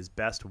 and his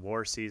best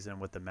WAR season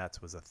with the Mets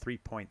was a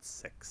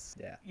 3.6.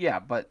 Yeah. Yeah,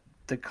 but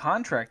the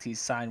contract he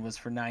signed was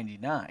for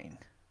 99.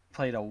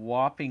 Played a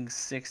whopping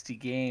 60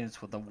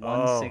 games with a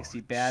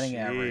 160 batting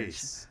average,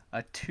 jeez.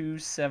 a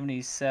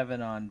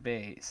 277 on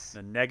base.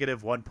 A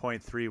negative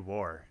 1.3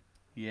 WAR.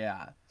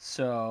 Yeah.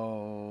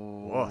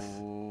 So.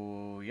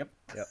 Yep.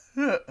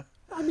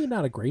 I mean,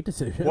 not a great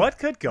decision. What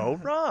could go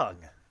wrong?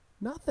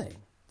 Nothing.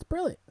 It's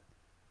brilliant.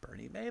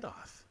 Bernie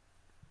Madoff.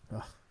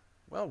 Ugh,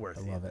 Well worth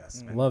I the love it.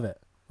 investment. Love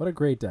it. What a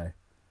great day.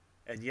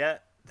 And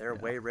yet, they're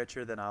way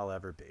richer than I'll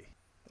ever be.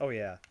 Oh,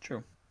 yeah.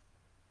 True.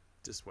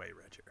 Just way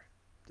richer.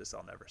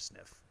 I'll never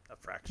sniff a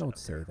fraction Don't of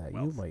say their that.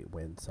 wealth. You might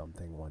win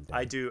something one day.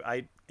 I do.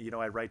 I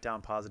write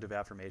down positive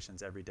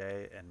affirmations every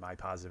day, and my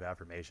positive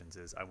affirmations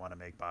is I want to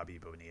make Bobby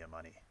Bonilla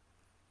money.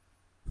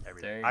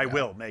 Every There day. you I go.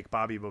 will make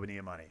Bobby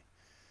Bonilla money.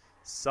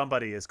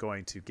 Somebody is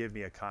going to give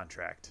me a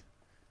contract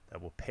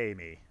that will pay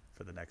me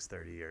for the next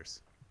 30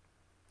 years.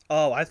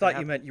 Oh, I thought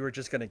have- you meant you were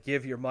just going to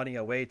give your money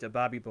away to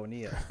Bobby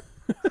Bonilla.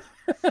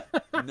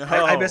 No,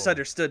 I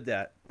misunderstood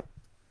that.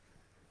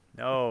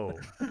 No,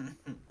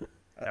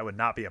 that would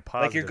not be a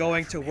positive. Like you're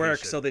going to work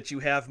affirmation. so that you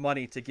have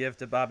money to give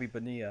to Bobby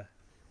Bonilla.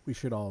 We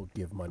should all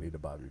give money to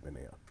Bobby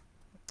Bonilla.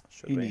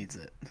 Should He we? needs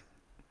it.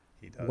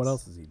 He does. What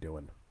else is he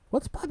doing?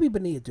 What's Bobby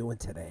Bonilla doing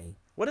today?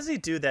 What does he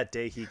do that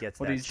day he gets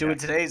What that he's doing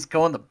check? today is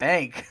going to the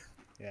bank.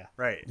 Yeah.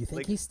 Right. You think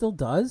Like, he still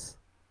does?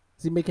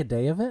 Does he make a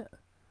day of it?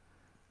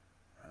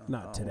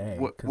 Not know. today.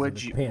 Would- 'cause of would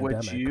the you- would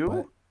pandemic, you?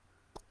 but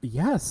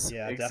Yes.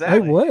 Yeah, Exactly. I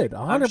definitely. would.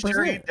 I'm 100%.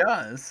 sure he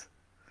does.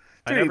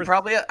 I Dude, never- he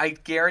probably. I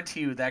guarantee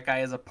you that guy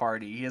has a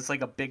party. He has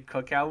like a big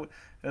cookout.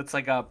 It's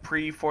like a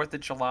pre-4th of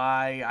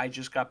July. I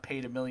just got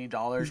paid $1 million.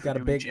 He's for got a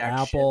doing big jack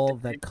apple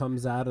shit. that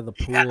comes out of the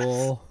Yes.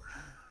 pool.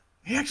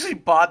 He actually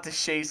bought the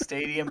Shea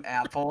Stadium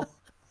apple.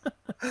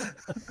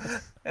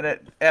 And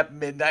at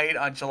midnight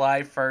on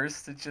July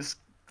 1st, it just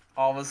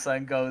all of a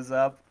sudden goes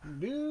up.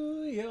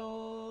 New York.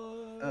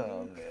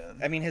 Oh man.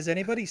 I mean, has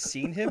anybody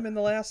seen him in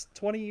the last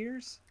 20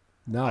 years?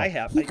 No, I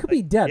have- he I- could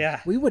be dead.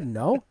 yeah. We wouldn't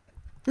know.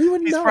 We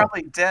wouldn't He's know.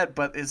 probably dead,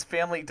 but his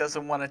family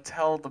doesn't want to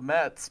tell the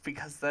Mets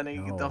because then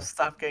No. they'll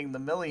stop getting the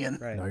 $1 million.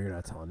 Right. No, you're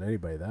not telling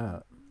anybody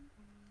that.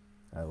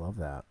 I love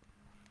that.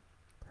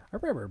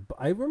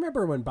 I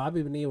remember when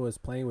Bobby Bonilla was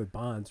playing with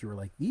Bonds, you were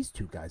like, these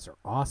two guys are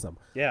awesome.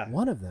 Yeah.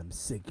 One of them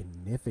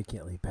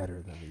significantly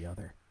better than the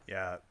other.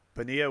 Yeah,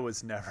 Bonilla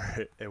was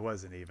never. It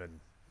wasn't even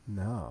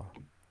No.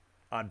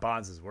 on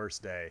Bonds'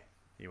 worst day.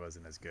 He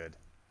wasn't as good.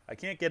 I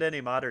can't get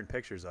any modern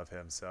pictures of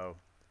him, so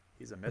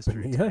he's a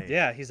mystery to Bonilla? me.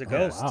 Yeah, he's a Oh,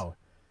 ghost. wow.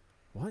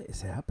 What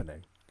is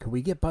happening? Can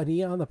we get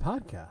Bonilla on the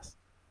podcast?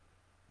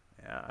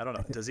 Yeah, I don't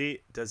know. Does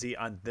he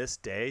on this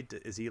day?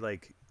 Is he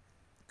like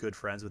good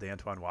friends with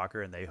Antoine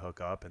Walker and they hook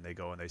up and they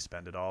go and they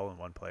spend it all in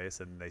one place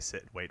and they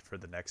sit and wait for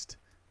the next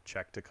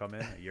check to come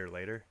in a year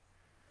later?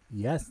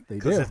 Yes, they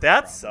Because do. if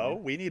that's so,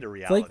 we need a It's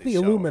reality like the show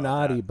about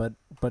Illuminati, that.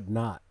 but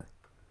not.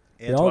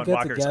 all Antoine get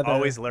Walker's together.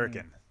 always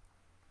lurking,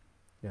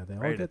 Yeah, they all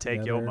ready to get take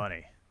together. your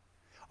money.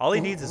 All he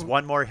needs is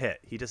one more hit.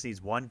 He just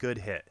needs one good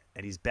hit,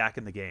 and he's back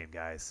in the game,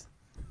 guys.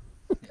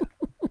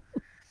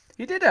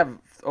 He did have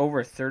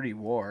over 30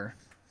 WAR,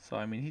 so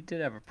I mean he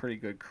did have a pretty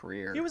good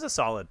career. He was a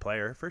solid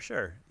player for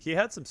sure. He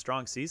had some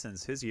strong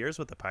seasons. His years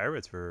with the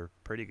Pirates were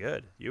pretty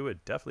good. You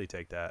would definitely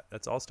take that.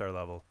 That's all-star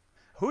level.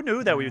 Who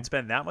knew that we would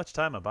spend that much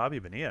time on Bobby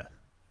Bonilla?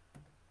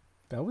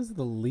 That was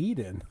the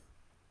lead-in.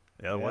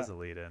 Yeah, it was Yeah. a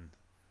lead-in. And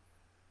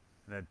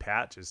then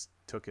Pat just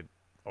took it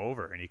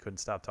over, and he couldn't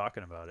stop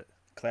talking about it.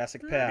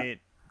 Classic I Pat. mean,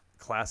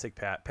 classic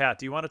Pat. Pat,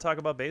 do you want to talk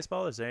about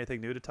baseball? Is there anything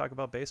new to talk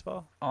about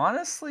baseball?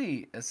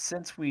 Honestly,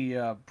 since we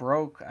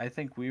broke, I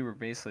think we were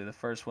basically the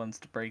first ones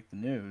to break the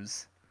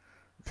news.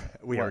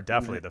 We What, are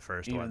definitely even- the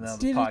first even ones.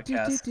 though- The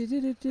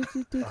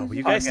podcast. Oh, will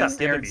you guys stop Podcast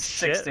giving aired me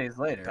 6 shit? days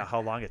later. About how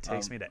long it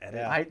takes me to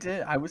edit?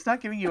 yeah. I was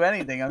not giving you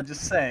anything. I'm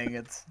just saying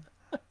it's.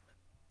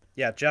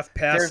 Yeah, Jeff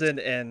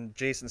Passan and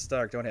Jason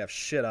Stark don't have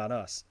shit on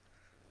us.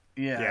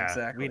 Yeah, Yeah,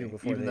 exactly. we knew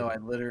before Even they though did.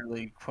 I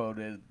literally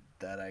quoted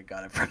that I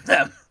got it from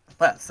them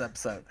last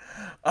episode.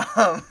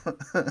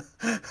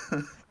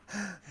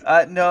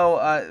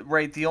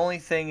 Right. The only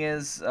thing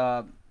is,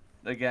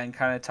 again,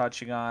 kind of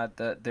touching on it,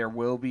 that there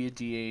will be a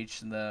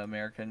DH in the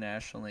American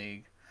National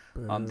League.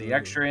 The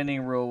extra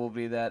inning rule will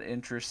be that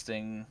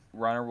interesting.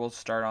 Runner will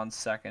start on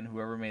second.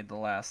 Whoever made the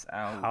last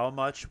out. How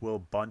much will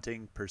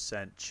bunting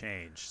percent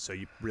change? So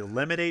you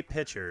eliminate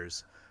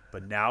pitchers,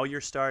 but now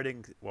you're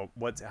starting. Well,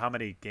 how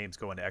many games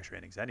go into extra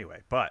innings anyway?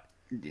 But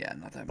Yeah,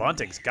 not that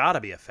bunting's got to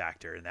be a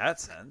factor in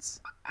that sense.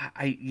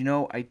 I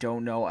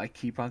don't know. I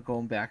keep on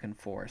going back and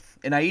forth.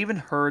 And I even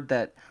heard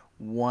that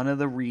one of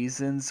the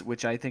reasons,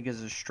 which I think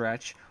is a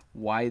stretch,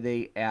 why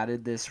they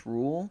added this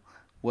rule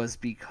was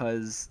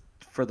because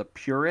for the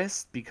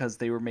purists, because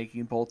they were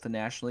making both the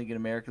National League and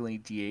American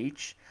League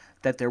DH,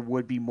 that there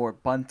would be more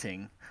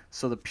bunting,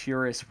 so the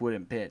purists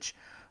wouldn't pitch.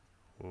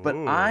 But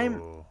Ooh.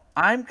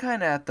 I'm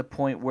kind of at the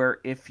point where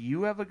if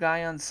you have a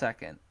guy on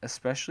second,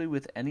 especially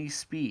with any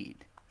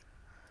speed,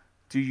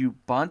 do you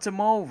bunt him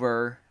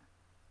over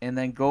and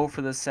then go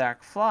for the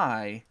sac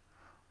fly,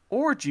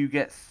 or do you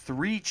get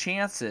 3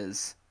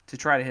 chances to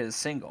try to hit a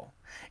single?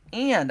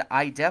 And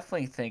I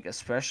definitely think,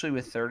 especially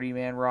with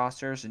 30-man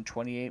rosters and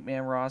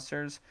 28-man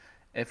rosters,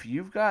 if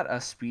you've got a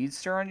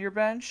speedster on your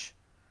bench,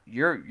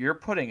 you're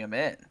putting him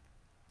in.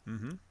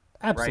 Mm-hmm.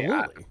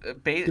 Absolutely.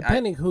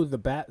 Depending who the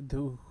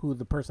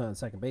person on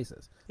second base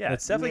is. Yeah,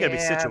 it's definitely gonna be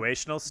Yeah,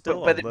 situational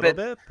still but- a little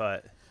bit,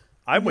 but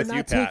I'm with You're you,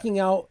 not Pat. taking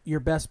out your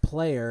best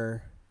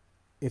player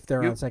if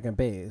they're You- on second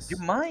base. You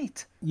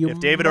might. If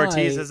David Ortiz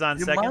might- is on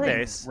You second might,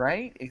 base,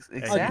 right? you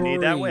Exactly.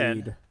 need that win.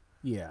 Agreed.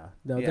 Yeah,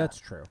 no, Yeah. that's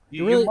true.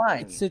 You Really,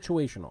 might. it's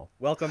situational.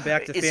 Welcome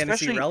back to Fantasy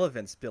Especially-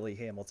 Relevance, Billy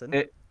Hamilton.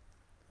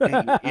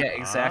 Yeah,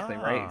 exactly,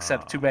 right?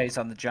 Except too Ah. bad he's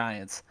on the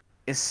Giants.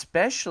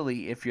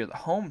 Especially if you're the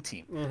home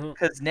team. Mhm.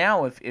 Because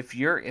now if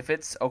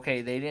it's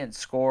okay, they didn't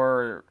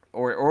score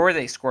or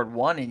they scored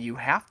one and you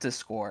have to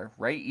score,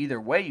 right? Either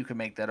way you can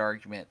make that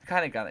argument.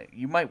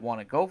 You might want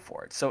to go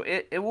for it. So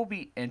it will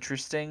be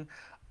interesting.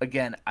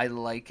 Again, I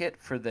like it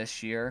for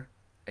this year.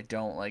 I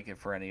don't like it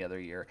for any other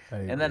year. I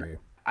And agree. then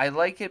I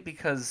like it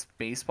because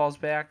baseball's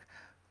back,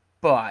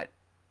 but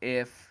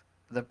if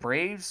the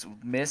Braves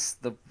miss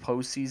the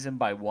postseason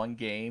by one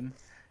game,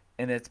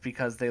 and it's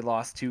because they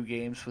lost two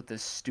games with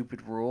this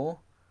stupid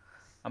rule,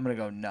 I'm gonna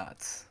go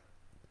nuts.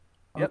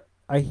 Yep.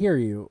 I hear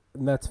you,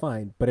 and that's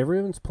fine. But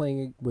everyone's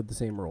playing with the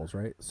same rules,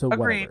 right? So Agreed.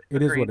 whatever,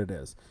 it is Agreed. what it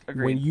is.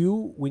 Agreed.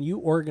 When you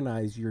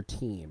organize your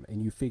team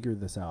and you figure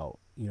this out,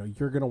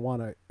 you're gonna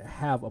want to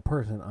have a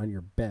person on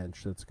your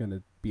bench that's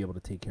gonna be able to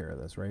take care of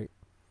this, right?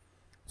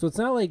 So it's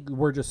not like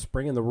we're just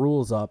springing the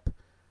rules up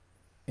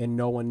and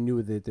no one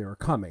knew that they were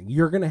coming.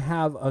 You're going to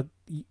have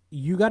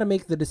you got to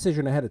make the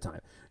decision ahead of time.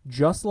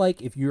 Just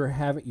like if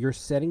you're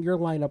setting your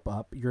lineup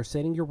up, you're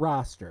setting your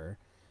roster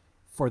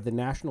for the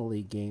National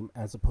League game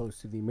as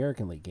opposed to the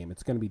American League game.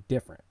 It's going to be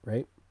different,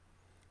 right?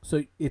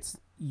 So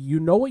you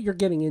know what you're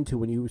getting into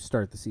when you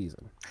start the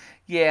season.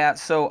 Yeah,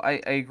 so I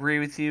agree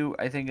with you.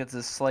 I think it's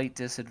a slight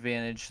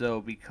disadvantage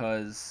though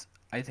because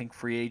I think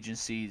free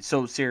agency.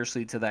 So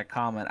seriously, to that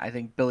comment, I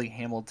think Billy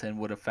Hamilton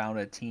would have found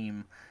a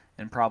team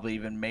and probably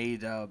even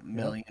made $1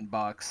 million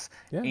bucks.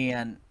 Yeah.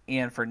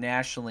 And for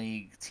National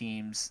League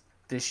teams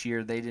this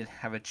year, they didn't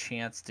have a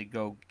chance to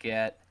go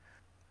get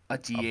a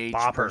DH per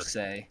bopper.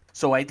 se.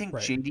 So I think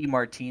Right. JD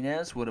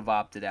Martinez would have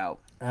opted out.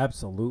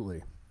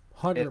 Absolutely.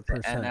 If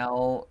the 100%.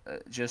 NL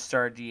just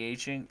started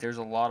DHing, there's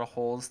a lot of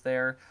holes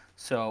there.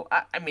 So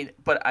I mean,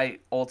 but I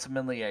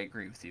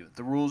agree with you.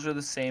 The rules are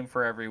the same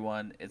for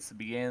everyone. It's the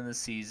beginning of the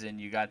season.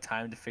 You got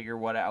time to figure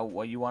out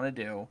what you want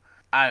to do.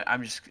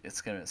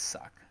 It's gonna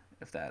suck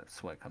if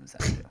that's what it comes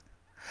down to.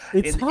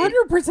 It's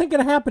 100% going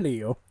to happen to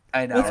you.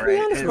 I know, Let's be right?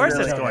 honest Of with course,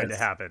 really it's is. going to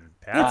happen.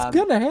 It's Pat.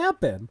 going to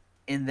happen.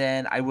 And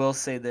then I will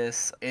say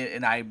this,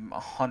 and I'm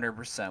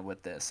 100%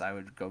 with this. I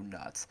would go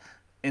nuts.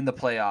 In the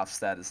playoffs,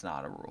 that is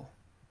not a rule.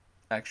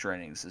 Extra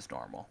innings is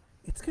normal.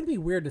 It's going to be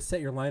weird to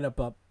set your lineup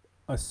up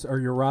or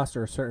your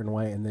roster a certain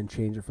way and then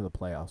change it for the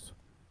playoffs,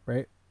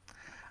 right?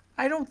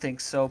 I don't think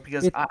so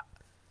because It-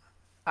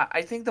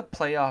 I think the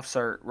playoffs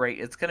are right.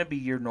 It's going to be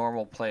your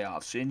normal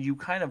playoffs, and you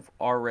kind of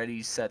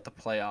already set the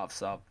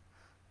playoffs up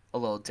a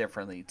little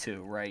differently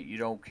too, right? You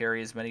don't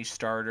carry as many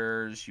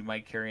starters. You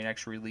might carry an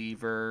extra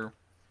reliever.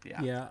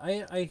 Yeah.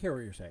 Yeah, I hear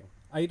what you're saying.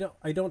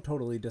 I don't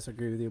totally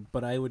disagree with you,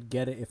 but I would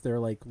get it if they're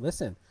like,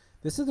 listen,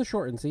 this is a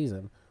shortened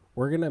season.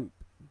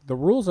 The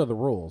rules are the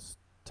rules.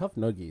 Tough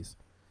noogies.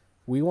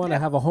 We want to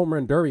have a home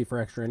run derby for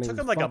extra It innings. took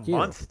them like a Fuck you.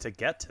 month to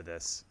get to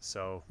this.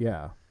 So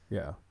Yeah.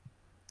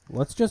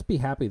 Let's just be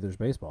happy there's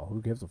baseball.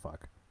 Who gives a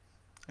fuck?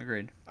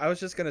 Agreed. I was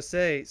just gonna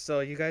say,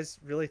 so you guys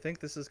really think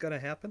this is gonna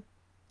happen?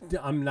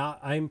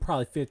 I'm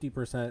probably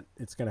 50%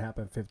 it's going to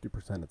happen,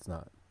 50% it's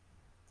not.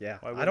 Yeah,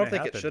 Why I wouldn't don't it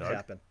think it happen, should Doug?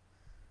 happen.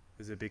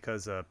 is it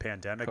because a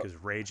pandemic is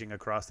raging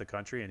across the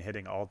country and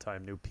hitting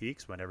all-time new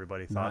peaks when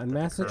everybody thought Not in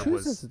that the curve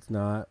Massachusetts, was? it's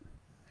not.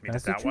 I mean,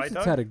 is that why, Massachusetts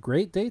Doug? had a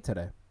great day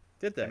today.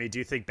 Did they? I mean, do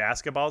you think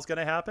basketball is going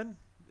to happen?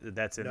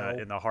 That's in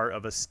No. the heart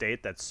of a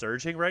state that's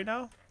surging right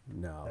now.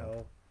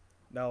 No.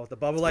 no, the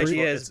bubble It's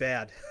idea pretty- is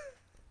bad.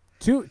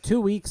 2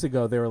 weeks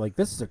ago, they were like,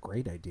 this is a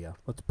great idea.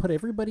 Let's put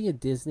everybody in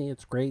Disney.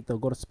 It's great. They'll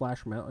go to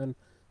Splash Mountain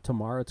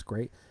tomorrow. It's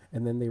great.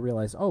 And then they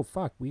realized, oh,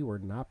 fuck, we were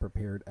not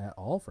prepared at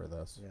all for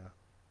this. Yeah,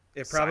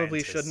 it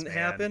probably Scientists, shouldn't man.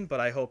 happen, but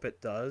I hope it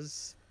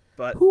does.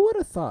 But Who would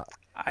have thought?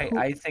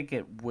 I think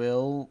it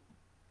will,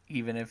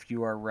 even if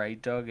you are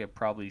right, Doug, it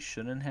probably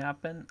shouldn't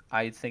happen.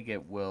 I think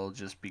it will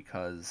just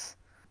because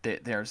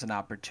there's an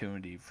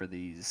opportunity for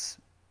these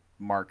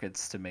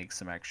markets to make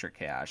some extra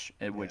cash,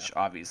 which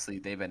obviously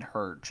they've been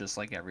hurt just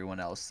like everyone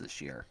else this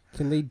year.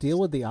 Can they deal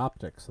with the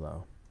optics,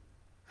 though?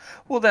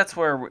 Well, that's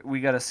where we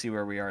got to see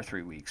where we are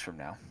 3 weeks from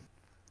now.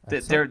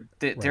 That's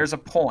There's a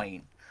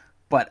point,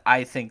 but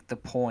I think the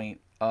point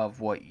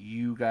of what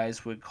you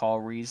guys would call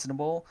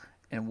reasonable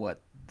and what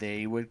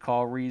they would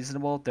call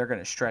reasonable, they're going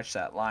to stretch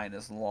that line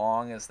as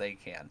long as they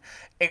can.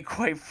 And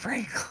quite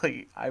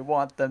frankly, I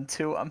want them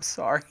to. I'm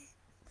sorry.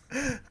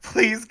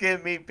 Please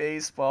give me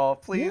baseball.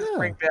 Please Yeah.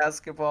 bring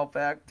basketball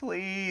back.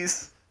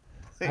 Please.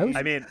 I was-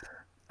 I mean,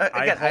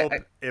 Again, I hope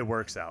it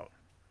works out.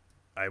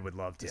 I would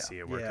love to see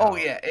it work Yeah. out. Oh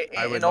yeah,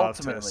 I would and love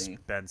to ultimately,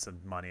 spend some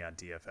money on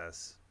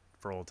DFS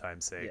for old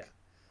time's sake Yeah.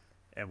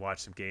 and watch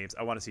some games.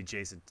 I want to see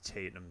Jason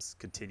Tatum's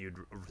continued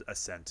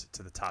ascent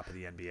to the top of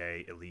the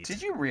NBA elite.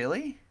 did you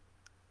really?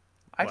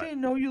 I What?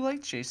 didn't know you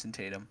liked Jason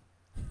Tatum.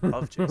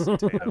 Love Jason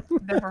Tatum.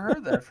 Never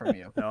heard that from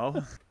you.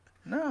 No?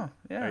 No,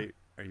 yeah.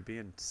 Are you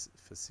being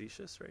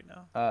facetious right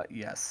now,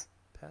 Yes.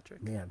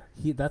 Patrick? Man,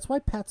 that's why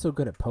Pat's so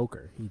good at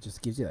poker. He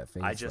just gives you that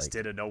face. I just like,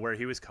 didn't know where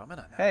he was coming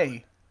on that.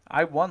 Hey,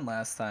 I won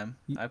last time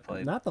you- I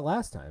played. Not the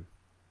last time.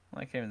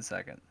 I came in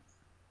second.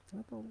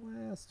 Not the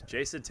last time.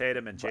 Jason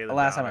Tatum and Jalen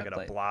last Brown time are I going to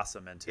played.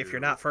 blossom into. if you're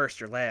not first,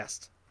 you're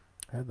last.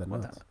 I had the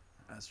What nuts.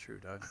 That's true,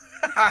 Doug.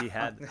 He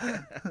had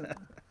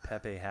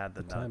Pepe had the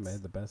At the time, I nuts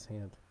had the best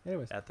hand.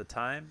 Anyways, at the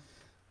time.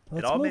 let's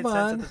It all move made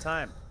on. sense at the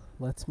time.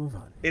 Let's move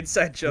on.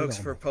 Inside jokes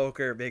on. for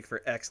poker make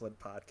for excellent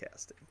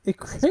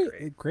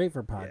podcasting. Great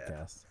for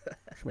podcasts.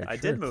 Should make I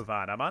did shirts. move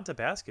on. I'm on to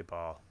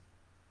basketball.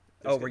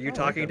 Oh, were you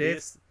talking,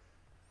 Dave?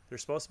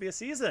 There's supposed to be a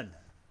season.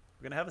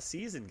 We're gonna have a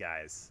season,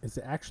 guys. Is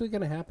it actually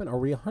going to happen? Are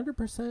we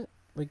 100%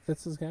 like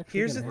this is actually?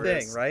 Here's the gonna thing,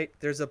 happen? right?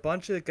 There's a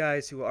bunch of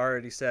guys who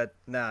already said,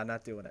 "Nah,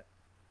 not doing it,"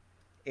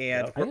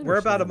 and Yep. I we're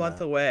about a understand month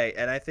that. away.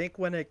 And I think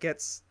when it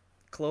gets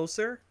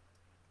closer,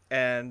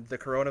 and the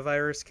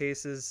coronavirus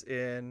cases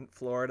in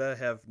Florida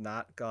have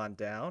not gone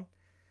down,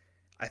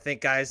 I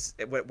think guys,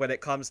 when it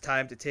comes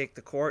time to take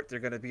the court, they're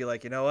going to be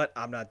like, you know what?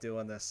 I'm not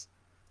doing this.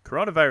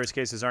 Coronavirus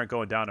cases aren't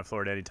going down in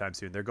Florida anytime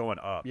soon. They're going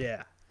up.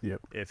 Yeah. Yep.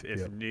 If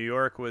Yep. New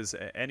York was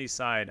any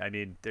sign, I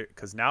mean,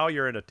 because now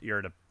you're in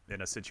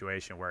a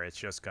situation where it's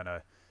just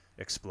gonna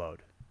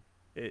explode.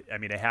 I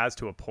mean, it has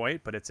to a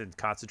point, but it's in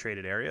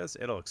concentrated areas.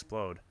 It'll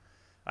explode.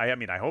 I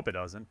mean, I hope it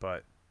doesn't,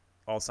 but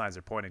all signs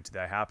are pointing to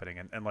that happening.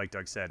 And like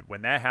Doug said,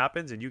 when that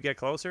happens and you get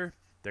closer,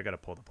 they're gonna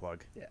pull the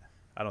plug. Yeah.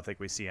 I don't think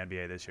we see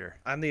NBA this year.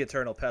 I'm the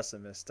eternal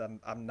pessimist.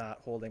 I'm not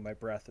holding my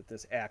breath that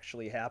this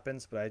actually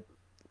happens, but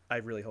I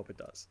really hope it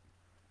does.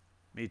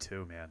 Me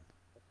too, man.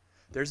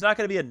 There's not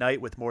going to be a night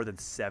with more than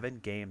 7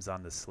 games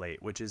on the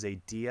slate, which is a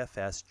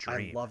DFS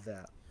dream. I love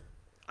that.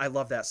 I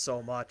love that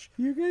so much.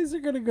 You guys are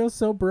going to go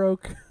so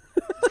broke.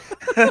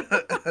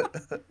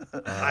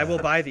 I will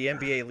buy the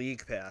NBA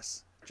League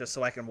Pass just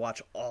so I can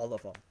watch all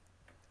of them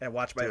and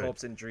watch my Dude.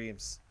 hopes and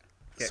dreams.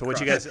 get So what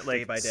you crushed guys day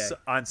like by day.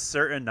 on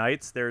certain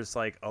nights there's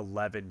like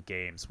 11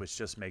 games, which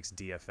just makes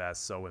DFS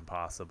so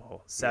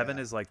impossible. 7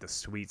 Yeah. is like the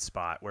sweet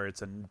spot where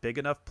it's a big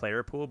enough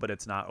player pool, but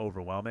it's not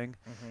overwhelming.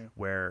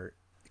 Where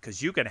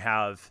because you can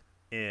have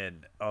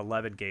in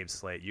 11 game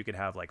slate, you can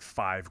have like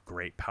 5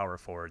 great power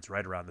forwards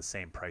right around the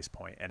same price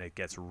point, and it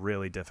gets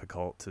really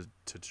difficult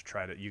to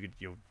try to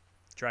you'll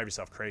drive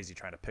yourself crazy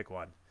trying to pick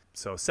one.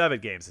 So 7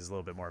 games is a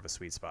little bit more of a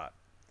sweet spot.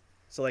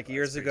 So like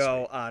years pretty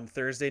ago on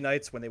Thursday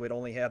nights when they would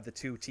only have the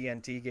 2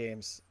 TNT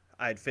games,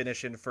 I'd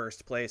finish in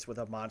first place with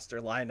a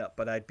monster lineup,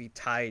 but I'd be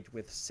tied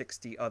with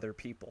 60 other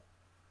people.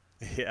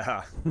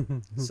 Yeah.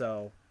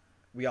 So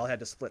we all had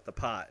to split the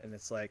pot, and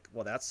it's like,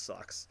 well, that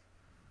sucks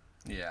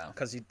Yeah.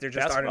 because there just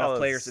aren't Basketball enough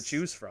players to is-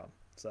 choose from.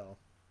 So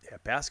Yeah,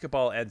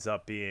 basketball ends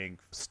up being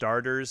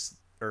starters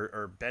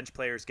or bench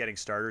players getting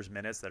starters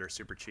minutes that are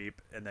super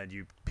cheap, and then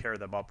you pair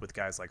them up with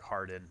guys like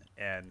Harden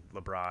and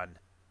LeBron,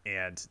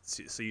 and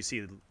so you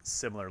see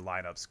similar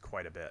lineups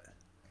quite a bit.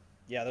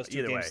 yeah, those 2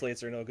 Either game way.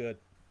 slates are no good.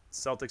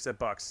 Celtics at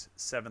Bucks,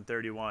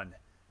 7:31.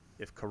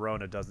 If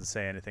Corona doesn't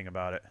say anything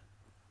about it,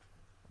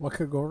 What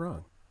could go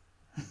wrong?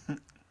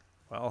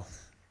 well,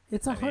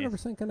 It's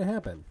 100% going to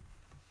happen.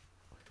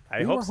 I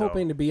We hope were so.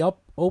 hoping to be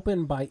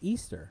open by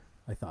Easter.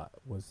 I thought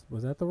was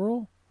that the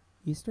rule?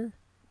 Easter?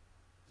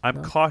 I'm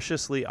No.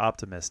 cautiously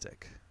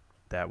optimistic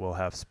that we'll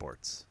have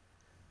sports.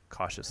 I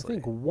Cautiously.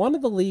 think one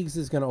of the leagues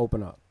is going to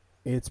open up.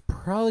 It's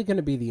probably going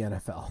to be the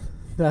NFL.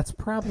 That's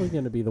probably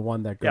going to be the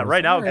one that goes. Yeah,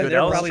 right now, "All And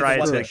Goodell's they're probably the trying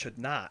ones to- that should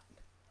not.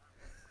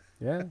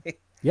 Yeah,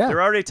 yeah,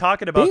 They're already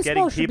talking about Baseball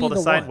getting should people be to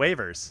the sign one.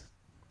 waivers.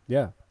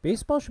 yeah.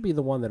 Baseball should be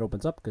the one that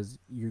opens up because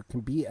you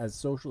can be as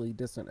socially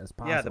distant as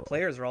possible. Yeah, the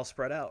players are all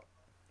spread out.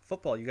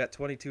 Football, you got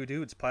 22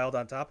 dudes piled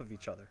on top of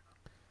each other.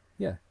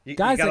 Yeah, You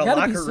guys, got I a gotta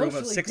locker be room of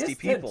socially 60 distant.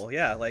 people.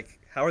 Yeah, like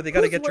how are they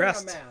going to Who's get wearing a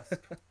dressed?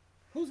 mask?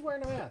 Who's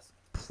wearing a mask?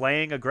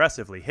 Playing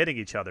aggressively, hitting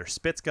each other,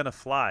 spit's gonna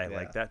fly. Yeah.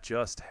 Like that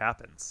just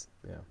happens.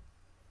 Yeah.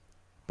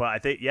 But I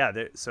think, yeah.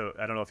 So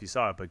I don't know if you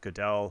saw it, but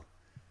Goodell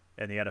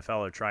and the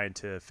NFL are trying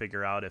to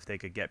figure out if they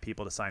could get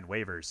people to sign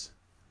waivers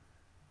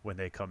when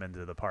they come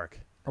into the park.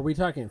 Are we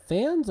talking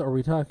fans? Or are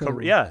we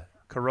talking? Yeah,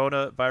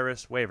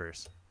 coronavirus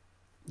waivers.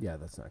 Yeah,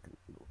 that's not good.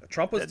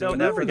 Trump was No, doing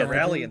no, that for the imagine-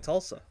 rally in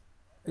Tulsa.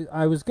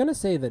 I was gonna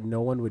say that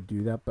no one would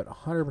do that, but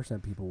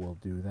 100% people will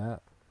do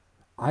that.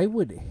 I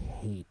would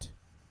hate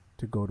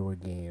to go to a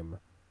game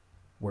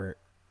where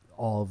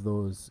all of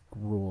those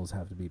rules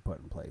have to be put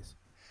in place.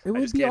 It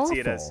would just be can't awful. see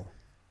it as-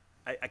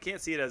 I can't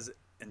see it as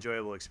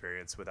enjoyable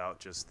experience without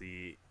just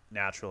the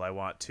natural. I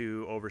want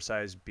 2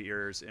 oversized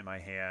beers in my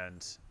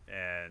hand,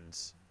 and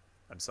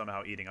I'm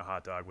somehow eating a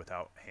hot dog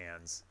without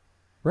hands,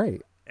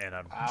 Right. and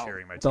I'm Wow.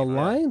 cheering my The team on.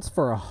 lines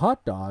for a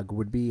hot dog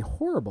would be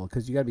horrible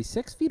because you got to be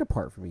 6 feet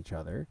apart from each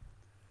other,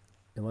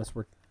 unless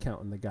we're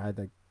counting the guy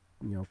that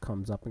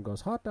comes up and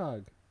goes hot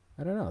dog.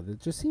 I don't know. It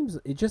just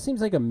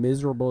seems like a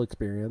miserable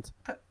experience.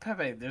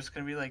 Pepe, there's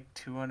gonna be like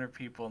 200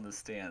 people in the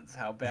stands.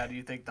 How bad do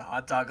you think the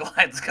hot dog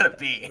line's gonna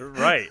be?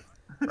 Right.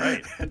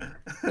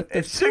 It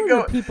there's should 200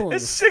 go. people in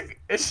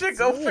It should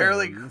go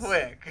fairly stands.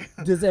 quick.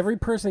 Does every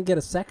person get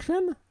a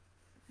section?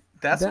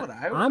 That's That- what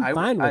I'm I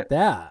fine with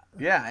that.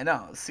 Yeah, I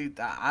know. See,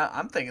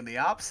 I'm thinking the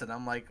opposite.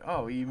 I'm like,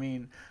 oh, you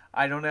mean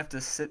I don't have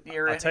to sit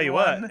near I'll anyone? tell you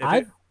what.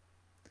 I've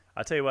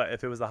I'll tell you what,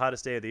 if it was the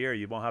hottest day of the year,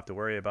 you won't have to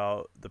worry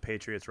about the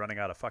Patriots running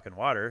out of fucking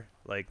water,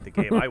 like the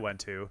game I went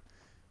to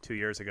 2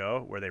 years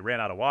ago, where they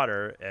ran out of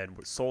water and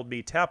sold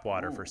me tap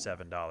water for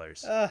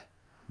 $7.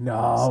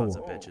 Sons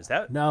No, of bitches.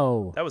 That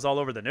no. was all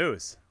over the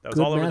news. That was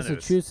Good all over the news.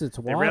 Massachusetts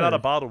They ran out water.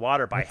 of bottled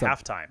water by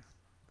That's halftime.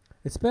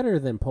 It's better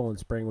than Poland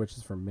Spring, which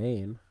is from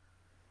Maine.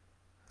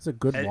 It's a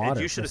good water. And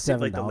you should for have seen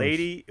like the $7.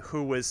 lady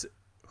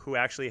who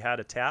actually had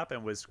a tap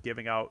and was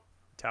giving out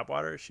tap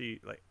water.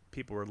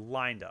 People were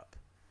lined up.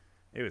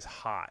 It was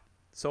hot.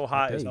 So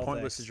hot, it's bet. No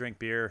pointless to thanks. drink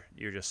beer.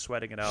 You're just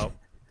sweating it out.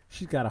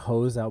 She's got a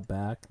hose out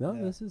back. No,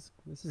 Yeah. this is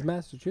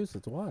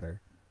Massachusetts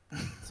water.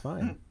 It's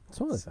fine. It's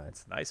totally fine.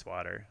 It's nice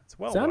water. It's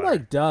well So I'm water.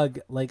 like Doug.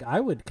 Like I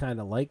would kind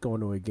of like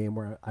going to a game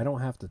where I don't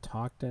have to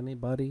talk to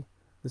anybody.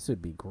 This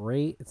would be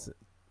great. It's a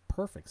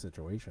perfect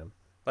situation.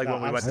 Like No,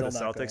 when we I'm went to the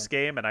still not Celtics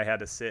going. game and I had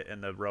to sit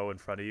in the row in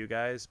front of you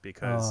guys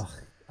because Ugh,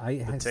 I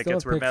the still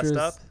tickets have were messed pictures-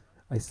 up.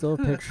 I still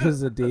have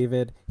pictures of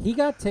David. He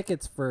got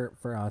tickets for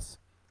us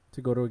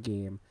to go to a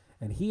game,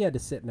 and he had to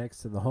sit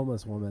next to the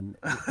homeless woman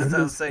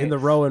in the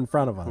row in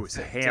front of us. Who's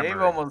Dave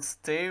hammered.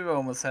 Dave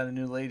almost had a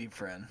new lady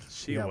friend.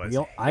 She Yeah, was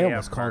I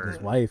almost called his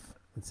hammered. wife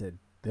and said,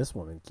 "This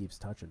woman keeps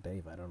touching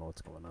Dave. I don't know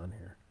what's going on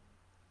here."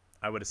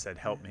 I would have said,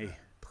 "Help me,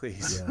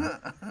 please." Yeah.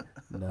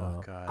 No,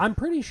 Oh, God. I'm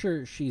pretty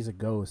sure she's a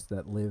ghost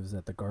that lives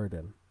at the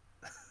garden.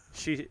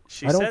 She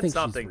I don't said think she's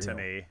something to real.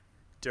 me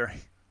during.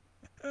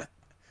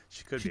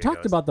 She could She be a talked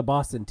ghost. about the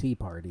Boston Tea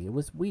Party. It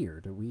was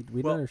weird. We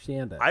didn't Well,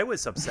 understand it. I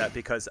was upset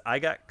because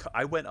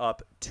I went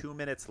up 2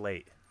 minutes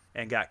late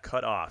and got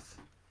cut off.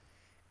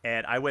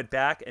 And I went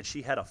back and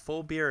she had a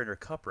full beer in her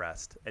cup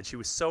rest and she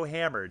was so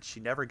hammered she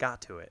never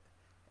got to it.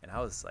 And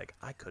I was like,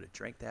 I could have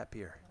drank that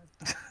beer.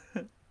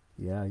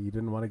 Yeah, you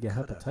didn't want to get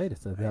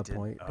hepatitis at I that did-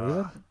 point, ugh.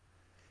 David.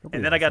 Nobody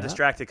And then I got wants that.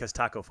 distracted because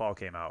Taco Fall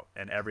came out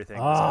and everything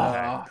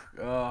was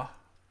okay.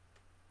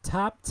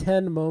 Top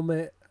 10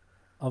 moment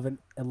of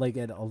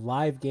a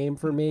live game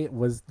for me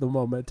was the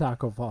moment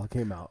Taco Fall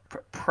came out.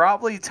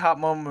 Probably top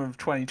moment of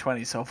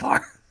 2020 so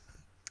far.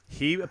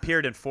 He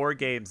appeared in 4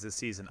 games this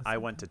season. I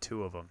went to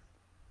 2 of them.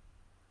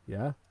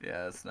 Yeah.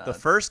 Yeah, it's not. The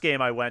first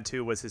game I went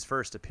to was his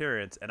first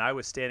appearance, and I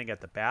was standing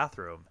at the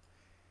bathroom.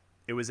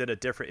 It was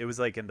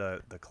like in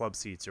the club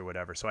seats or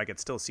whatever, so I could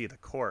still see the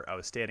court. I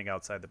was standing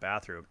outside the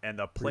bathroom, and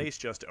the place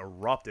just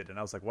erupted, and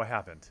I was like, what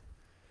happened?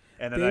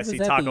 And then Dave I was see at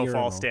the Taco Fall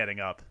urinal. standing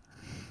up.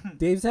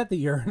 Dave's at the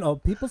urinal.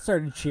 People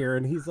started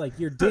cheering. He's like,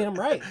 "You're damn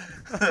right.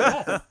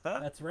 Yes,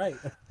 that's right."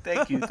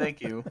 Thank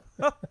you.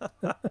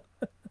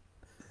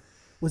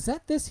 Was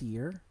that this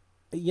year?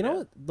 You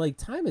know, like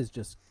time has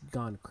just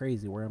gone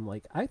crazy. Where I'm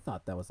like, I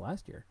thought that was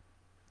last year.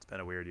 It's been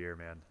a weird year,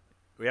 man.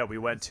 Yeah, we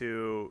went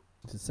to...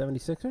 Is it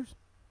 76ers?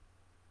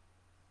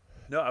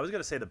 No, I was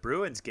going to say the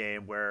Bruins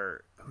game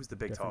where... Who's the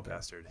big tall Different game.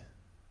 bastard?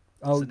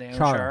 Oh, Zdeno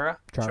Chara.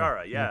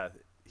 Chara, yeah.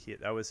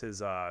 That was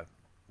his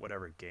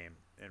whatever game.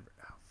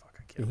 Fuck,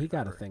 I Yeah, can't he got a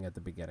remember. thing at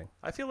the beginning.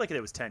 I feel like it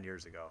was 10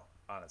 years ago,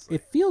 honestly.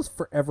 It feels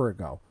forever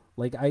ago.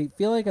 Like I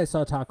feel like I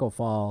saw Taco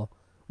Fall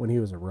when he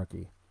was a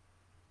rookie.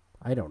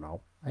 I don't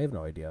know. I have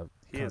no idea.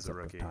 He is a concept of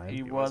rookie. time.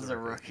 He was a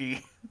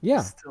rookie.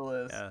 Yeah. Still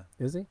is. Yeah,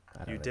 Is he?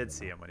 I you don't did even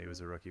see know. him when he was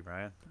a rookie,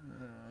 Brian.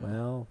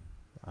 Well,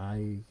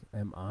 I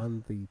am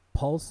on the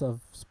pulse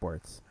of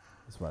sports.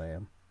 Is what I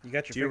am. You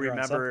got your Do you finger on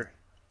something. remember...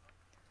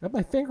 Got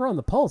my finger on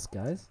the pulse,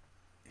 guys.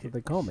 That's what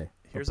they call me.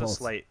 The Here's a pulse.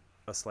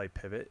 slight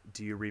pivot.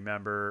 Do you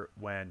remember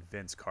when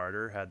Vince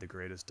Carter had the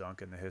greatest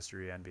dunk in the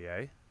history of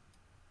NBA?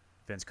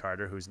 Vince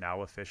Carter, who's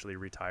now officially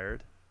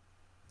retired.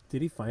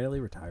 Did he finally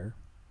retire?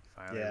 He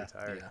finally Yeah.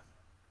 retired. Yeah.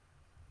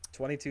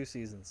 22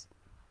 seasons.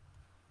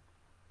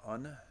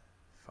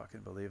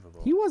 Unfucking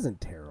believable. He wasn't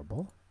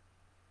terrible.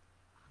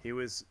 He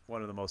was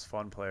one of the most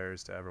fun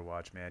players to ever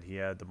watch, man. He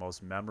had the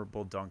most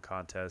memorable dunk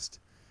contest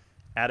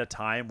at a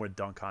time where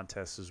dunk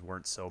contests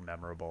weren't so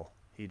memorable.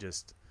 He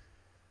just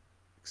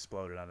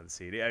exploded onto the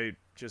scene. I mean,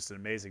 just an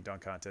amazing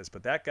dunk contest.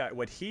 But that guy,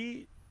 what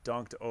he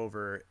dunked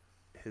over,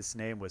 his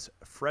name was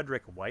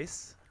Frederick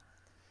Weiss.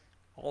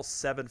 All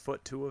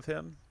 7'2" of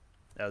him.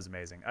 That was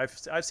amazing.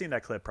 I've seen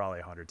that clip probably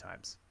 100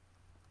 times.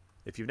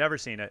 If you've never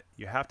seen it,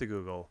 you have to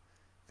Google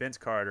Vince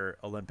Carter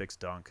Olympics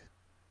dunk.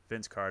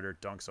 Vince Carter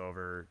dunks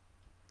over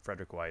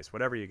Frederick Weiss.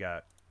 Whatever you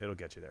got, it'll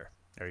get you there.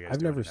 There you guys I've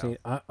doing never it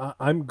now. seen.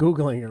 I'm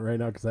googling it right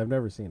now because I've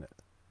never seen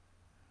it.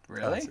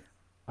 Really?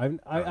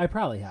 I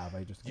probably have.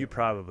 I just You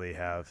probably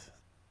have.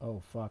 Oh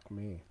fuck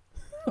me!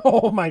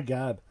 Oh my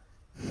god!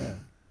 Yeah.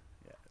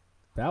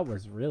 That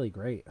was really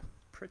great.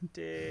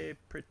 Pretty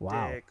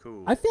Wow.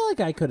 cool. I feel like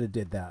I could have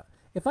did that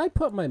if I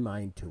put my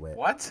mind to it.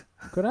 What?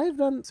 Could I have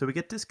done? So we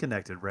get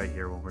disconnected right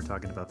here when we're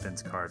talking about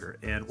Vince Carter.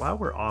 And while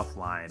we're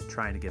offline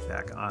trying to get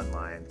back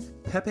online,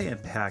 Pepe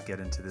and Pat get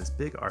into this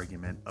big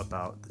argument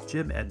about the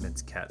Jim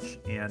Edmonds catch.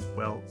 And,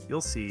 well,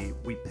 you'll see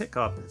we pick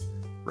up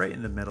right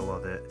in the middle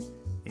of it.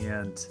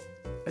 And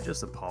I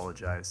just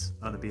apologize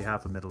on the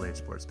behalf of Middle Age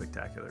Sports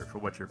Spectacular for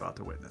what you're about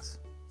to witness.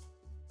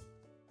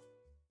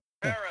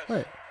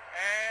 Right.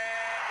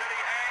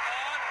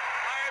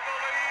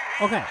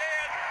 Okay.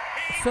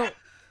 So,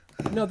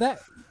 no, that.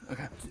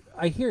 Okay.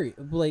 I hear you.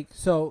 Like,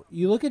 so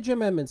you look at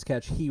Jim Edmonds'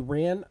 catch. He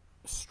ran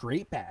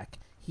straight back.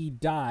 He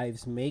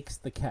dives, makes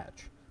the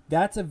catch.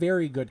 That's a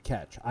very good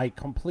catch. I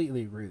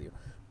completely agree with you.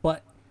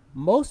 But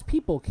most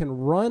people can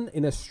run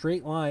in a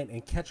straight line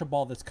and catch a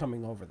ball that's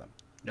coming over them.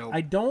 Nope.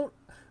 I don't.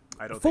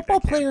 think Football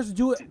they can. players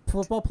do it.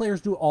 Football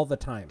players do it all the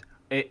time.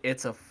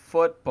 It's a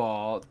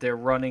football. They're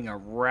running a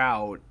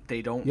route.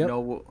 They don't Yep.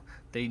 know.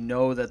 They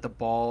know that the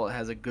ball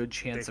has a good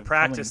chance They've of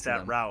coming practiced to that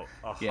them. route.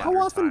 Yeah. How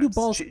often do times.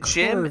 balls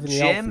curve in the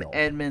Jim outfield?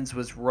 Edmonds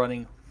was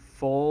running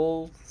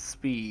full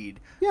speed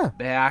Yeah.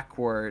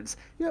 backwards,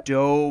 Yep.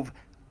 dove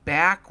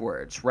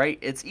backwards, right?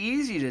 It's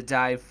easy to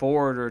dive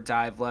forward or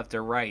dive left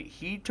or right.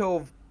 He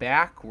dove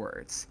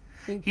backwards.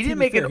 To He didn't be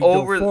make fair, it he dove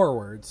over.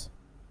 forwards.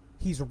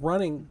 He's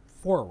running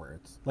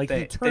forwards. Like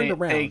he turned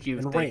around Thank you,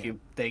 and thank ran. you,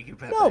 thank you,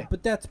 Pepe. No,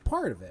 but that's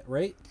part of it,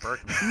 right?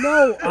 Berkman.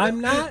 No,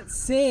 I'm not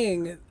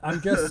saying.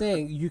 I'm just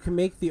saying you can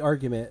make the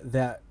argument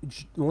that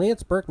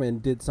Lance Berkman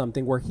did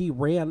something where he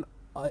ran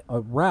a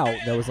route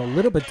that was a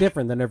little bit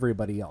different than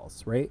everybody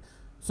else, right?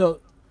 So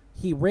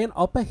he ran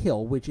up a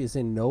hill, which is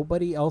in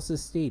nobody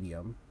else's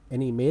stadium,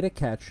 and he made a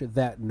catch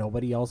that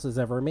nobody else has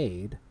ever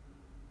made,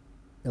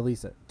 at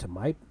least to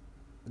my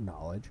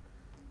knowledge.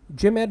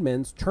 Jim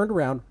Edmonds turned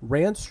around,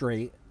 ran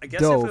straight, I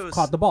guess if dove, it was-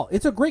 caught the ball.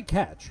 It's a great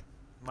catch.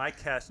 My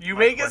catch. You my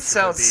make it question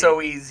sound would be-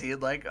 so easy,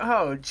 like,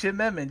 oh, Jim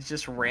Edmonds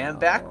just ran No.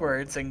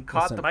 backwards and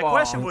caught Listen, the My ball.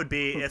 question would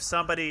be if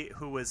somebody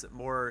who was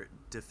more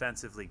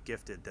defensively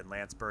gifted than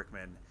Lance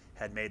Berkman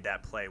had made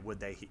that play, would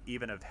they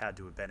even have had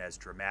to have been as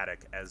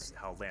dramatic as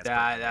how Lance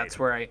Berkman That's made it?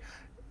 where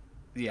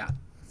yeah.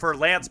 For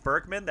Lance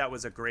Berkman, that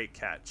was a great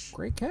catch.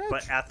 Great catch.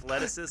 But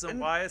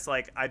athleticism-wise,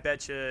 like, I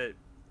bet you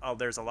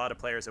there's a lot of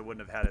players that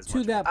wouldn't have had as To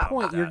much that power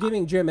point, with you're that.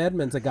 giving Jim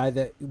Edmonds, a guy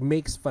that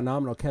makes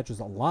phenomenal catches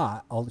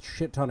a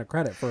shit ton of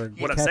credit for a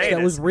What I'm catch saying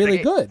that was is really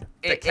the- good.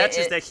 The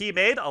catches that he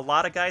made, a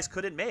lot of guys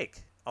couldn't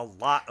make. A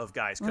lot of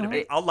guys could have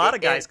made. A lot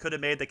of guys could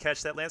have made the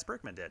catch that Lance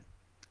Berkman did.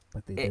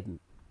 But they didn't.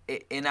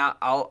 And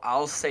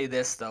I'll say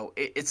this though,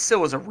 it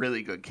still was a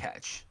really good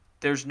catch.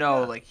 There's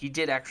no like he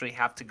did actually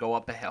have to go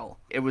up a hill.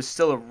 It was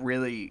still a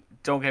really,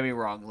 don't get me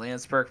wrong,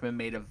 Lance Berkman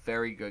made a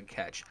very good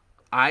catch.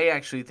 I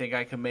actually think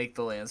I can make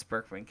the Lance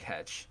Berkman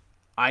catch.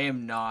 I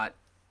am not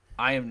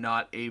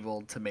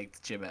able to make the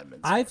Jim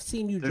Edmonds. I've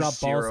seen you There's drop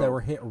balls that zero.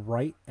 were hit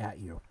right at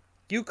you.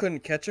 You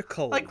couldn't catch a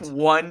cold. like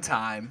one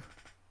time.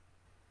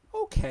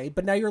 Okay,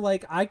 but now you're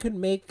like, I can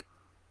make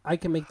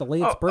the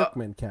Lance Oh,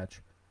 Berkman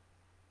catch.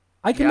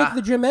 I can yeah. make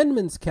the Jim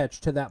Edmonds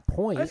catch to that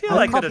point. I feel I've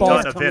I caught could have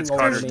balls done a coming Vince over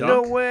Carter me. There's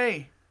dunk. no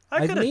way. I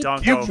I've could have made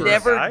dunked catches. over a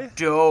Never guy.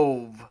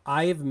 dove.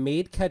 I have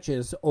made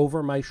catches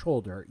over my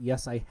shoulder.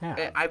 Yes, I have.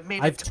 I've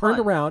made a I've turned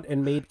ton. around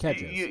and made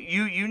catches.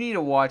 You need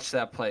to watch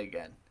that play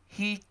again.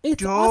 He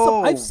It's dove.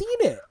 awesome. I've seen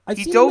it. I've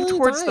He seen it a dove million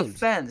towards the times.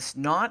 fence,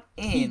 not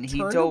in. He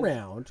turned dove.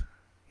 around,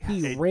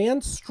 he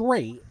ran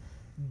straight,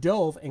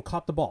 dove, and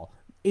caught the ball.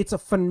 It's a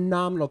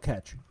phenomenal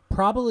catch.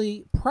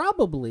 Probably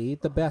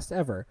the best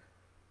ever.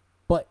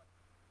 But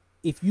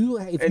if you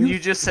And you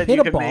just said hit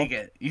you a could ball, make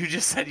it. You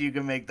just said you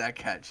could make that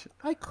catch.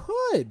 I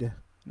could.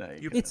 No,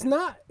 you It's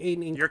not an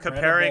incredible. You're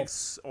comparing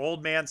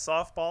old man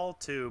softball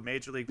to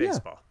Major League Yeah.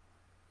 Baseball.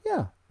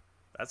 Yeah,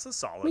 That's a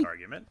solid Wait.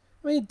 argument.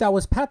 I mean that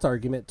was Pat's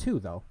argument too,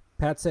 though.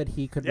 Pat said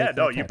he could. Yeah, make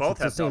no, that you catch. both It's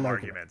the have same dumb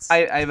argument. arguments.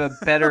 I have a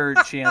better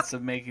chance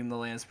of making the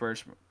Lance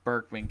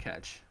Berkman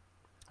catch.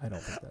 I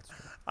don't think that's true.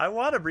 I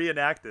want to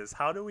reenact this.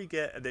 How do we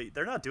get?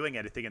 They're not doing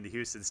anything in the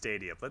Houston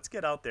Stadium. Let's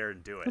get out there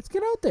and do it. Let's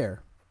get out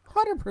there.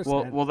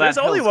 100%. Well, that There's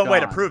only hill's one way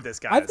to gone. prove this,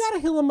 guys. I've got a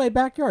hill in my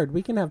backyard.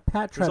 We can have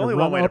Pat try There's to only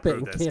one run way to up it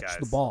prove and this, catch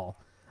the guys.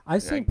 ball.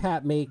 I've seen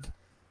Pat make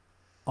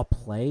a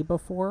play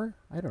before.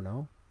 I don't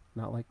know.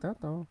 Not like that,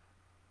 though.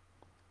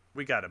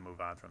 We got to move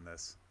on from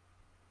this.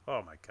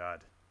 Oh my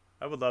God,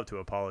 I would love to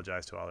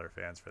apologize to all our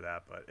fans for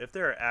that, but if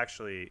they're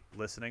actually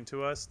listening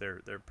to us, they're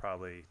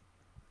probably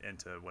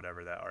into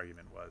whatever that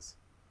argument was.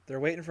 They're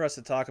waiting for us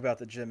to talk about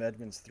the Jim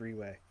Edmonds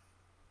three-way.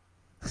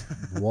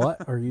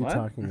 What are you What?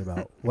 talking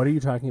about? What are you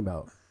talking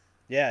about?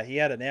 Yeah, he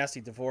had a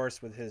nasty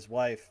divorce with his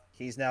wife.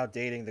 He's now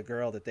dating the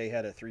girl that they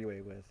had a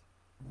three-way with.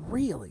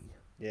 Really?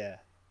 Yeah.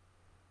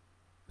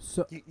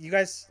 So You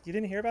guys, you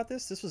didn't hear about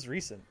this? This was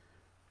recent.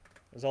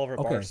 It was all over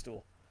Okay.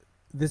 Barstool.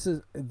 this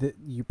is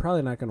you're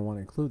probably not going to want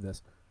to include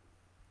this.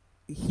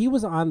 He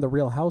was on The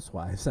Real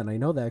Housewives, and I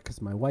know that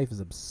because my wife is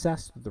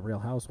obsessed with The Real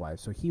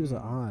Housewives. So he was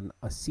on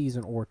a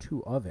season or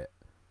two of it.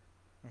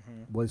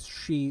 Was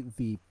she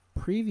the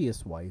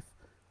previous wife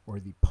or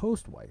the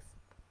post-wife?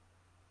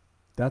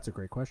 That's a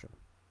great question.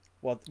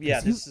 Well, yeah,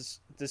 'Cause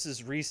this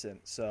is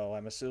recent, so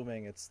I'm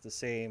assuming it's the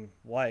same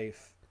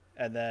wife.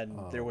 And then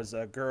there was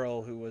a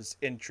girl who was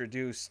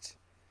introduced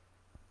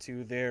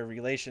to their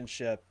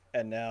relationship,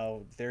 and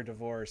now they're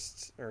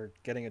divorced or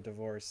getting a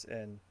divorce,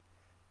 and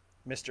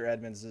Mr.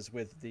 Edmonds is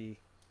with the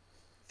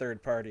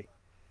third party.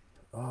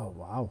 Oh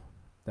wow,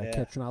 that Yeah.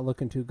 catch not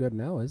looking too good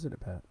now, is it,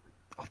 Pat?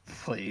 Oh,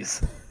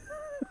 please.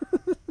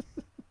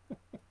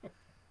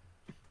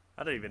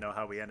 I don't even know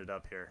how we ended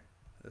up here.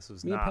 This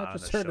was Me and not Pat on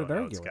just the show started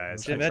notes, arguing.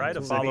 guys. Jim I try to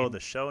Edmonds, I follow mean, the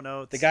show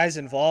notes. The guy's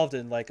involved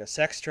in like a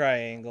sex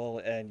triangle,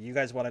 and you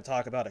guys want to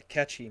talk about a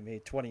catch he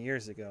made 20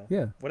 years ago.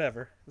 Yeah,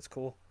 Whatever. It's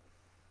cool.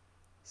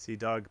 See,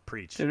 Doug,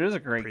 preach. It is a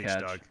great Preach,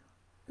 catch. Doug.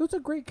 it was a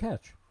great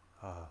catch.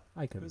 Oh,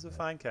 I it could. was a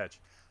fine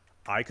catch.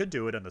 I could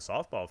do it in the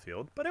softball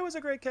field, but it was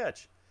a great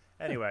catch.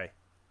 Anyway,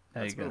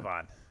 There let's you go. move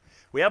on.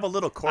 We have a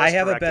little course I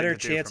have a correcting better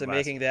to do chance from of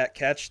last- making that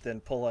catch than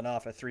pulling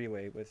off a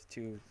three-way with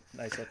two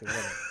nice-looking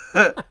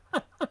women.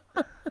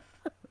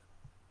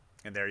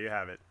 And there you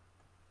have it.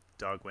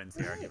 Doug wins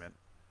the argument.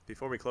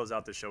 Before we close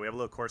out the show, we have a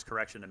little course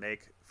correction to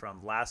make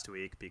from last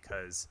week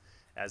because,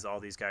 as all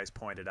these guys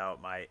pointed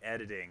out, my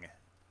editing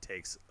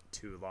takes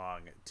too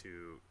long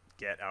to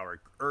get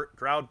our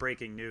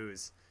groundbreaking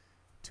news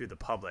to the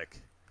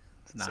public.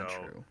 It's not So,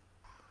 true.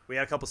 We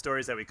had a couple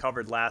stories that we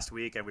covered last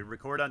week, and we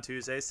record on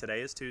Tuesdays.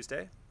 Today is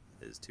Tuesday.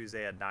 It is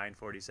Tuesday at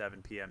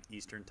 9:47 p.m.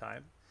 Eastern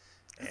Time.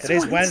 And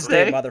Today's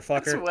Wednesday, It's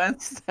motherfucker.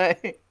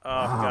 Wednesday. Oh,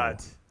 Wow.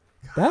 God.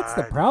 That's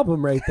the God.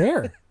 problem right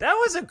there. That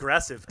was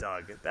aggressive,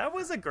 Doug. That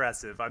was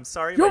aggressive. I'm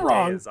sorry You're my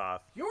wrong. day is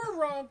off. You're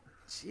wrong.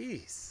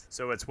 Jeez.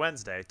 So it's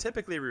Wednesday.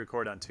 Typically we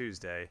record on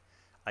Tuesday.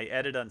 I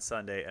edit on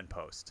Sunday and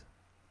post.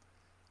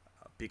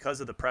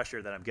 Because of the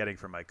pressure that I'm getting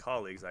from my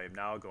colleagues, I am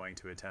now going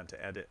to attempt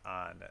to edit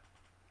on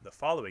the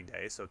following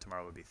day. So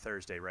tomorrow would be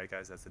Thursday, right,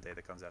 guys? That's the day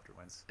that comes after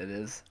Wednesday. It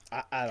is.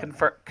 I don't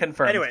know.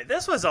 Confirmed. Anyway,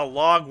 this was a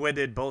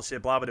long-winded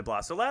bullshit, blah, blah,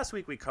 blah. So last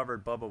week we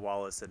covered Bubba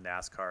Wallace in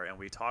NASCAR, and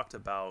we talked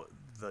about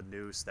the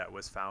noose that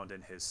was found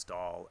in his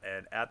stall.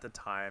 And at the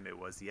time, it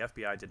was the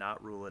FBI did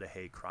not rule it a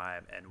hate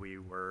crime, and we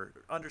were,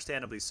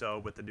 understandably so,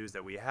 with the news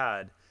that we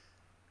had,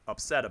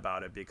 upset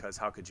about it because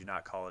how could you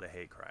not call it a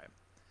hate crime?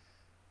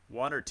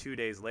 1 or 2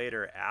 days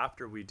later,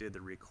 after we did the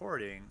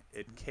recording,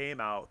 it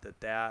came out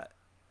that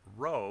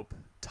rope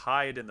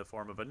tied in the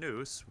form of a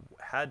noose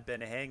had been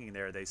hanging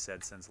there, they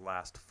said, since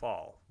last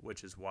fall,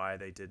 which is why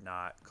they did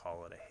not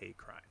call it a hate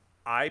crime.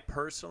 I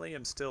personally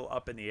am still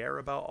up in the air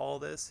about all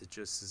this. It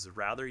just is a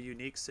rather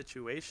unique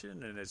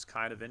situation, and it's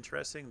kind of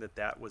interesting that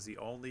that was the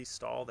only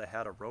stall that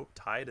had a rope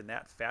tied in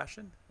that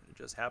fashion. It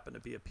just happened to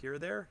be a pier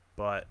there,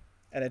 but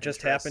And it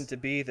just happened to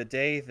be the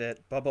day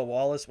that Bubba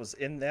Wallace was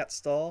in that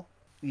stall.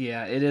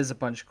 Yeah, it is a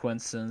bunch of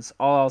coincidence.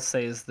 All I'll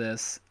say is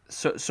this: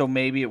 so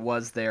maybe it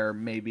was there.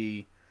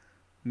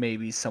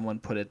 Maybe someone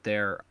put it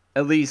there.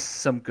 At least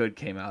some good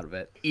came out of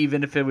it.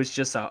 Even if it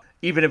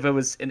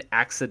was an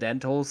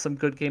accidental, some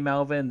good came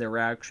out of it, and there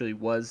actually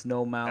was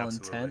no malintent.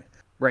 Absolutely.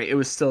 Right? It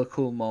was still a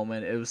cool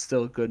moment. It was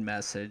still a good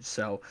message.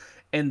 So,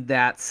 in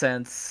that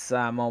sense,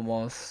 I'm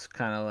almost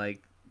kind of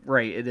like,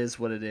 right? It is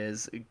what it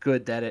is.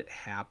 Good that it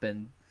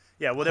happened.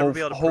 yeah, we'll never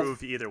be able to Hope-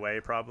 prove either way,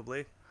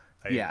 probably.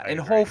 I And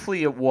agree.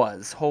 hopefully it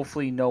was.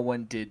 Hopefully no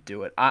one did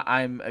do it.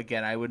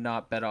 I would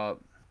not bet on.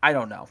 I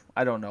don't know.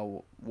 I don't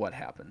know what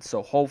happened.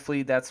 So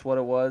hopefully that's what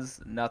it was.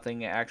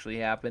 Nothing actually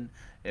happened.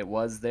 It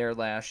was there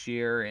last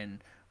year,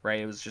 and right,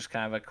 it was just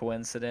kind of a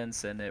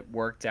coincidence, and it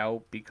worked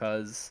out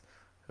because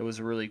it was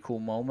a really cool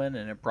moment,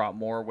 and it brought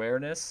more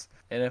awareness.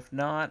 And if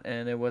not,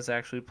 and it was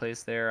actually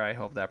placed there, I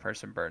hope that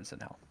person burns in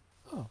hell.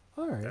 Oh,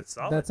 all right. That's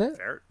solid. That's it.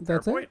 Fair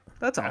That's point. it.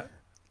 That's all. Yeah.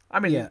 I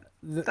mean, Yeah,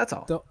 that's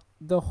all.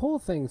 The whole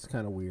thing's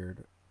kind of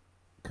weird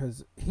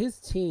because his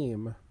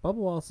team, Bubba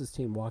Wallace's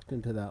team, walked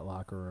into that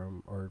locker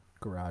room or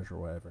garage or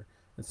whatever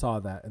and saw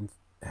that and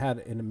had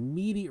an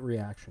immediate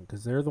reaction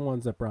because they're the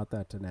ones that brought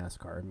that to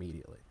NASCAR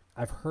immediately.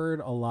 I've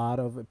heard a lot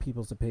of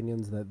people's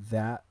opinions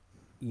that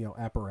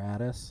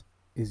apparatus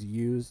is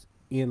used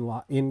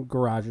in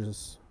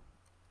garages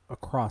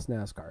across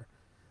NASCAR.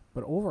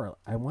 But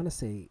I want to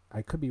say,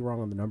 I could be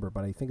wrong on the number,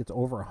 but I think it's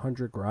over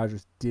 100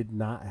 garages did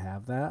not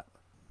have that.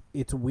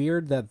 It's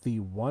weird that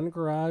the one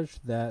garage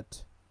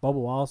that Bubba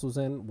Wallace was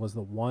in was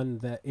the one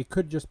that, it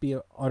could just be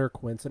an utter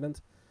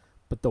coincidence,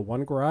 but the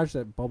one garage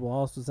that Bubba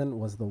Wallace was in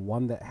was the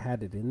one that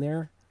had it in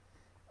there.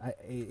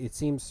 It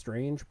seems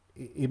strange.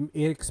 It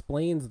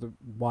explains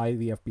why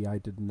the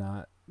FBI did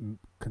not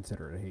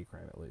consider it a hate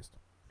crime, at least.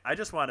 I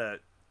just want to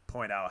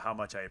point out how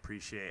much I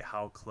appreciate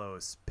how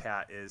close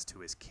Pat is to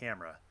his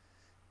camera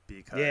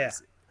because Yeah.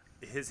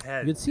 his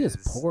head You can see his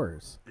is-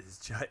 pores.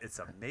 it's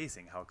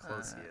amazing how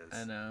close he is.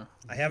 I know.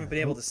 I haven't been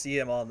able to see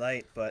him all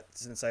night, but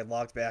since I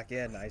logged back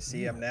in, I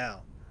see him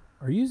now.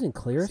 Are you using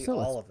clear See still?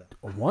 all It's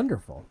of it.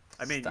 wonderful.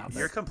 I mean, Stop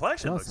your it.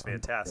 complexion It's looks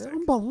fantastic.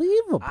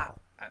 Unbelievable.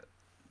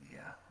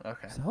 Yeah.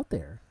 Okay. He's out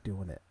there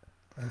doing it.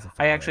 as a I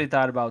father. actually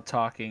thought about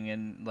talking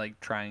and like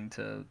trying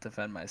to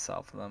defend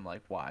myself, and I'm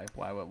like, why?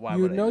 Why would I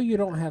you do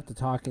don't that? have to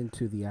talk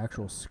into the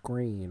actual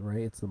screen,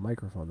 right? It's the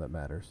microphone that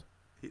matters.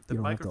 The You don't have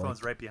to, microphone's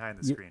like- right behind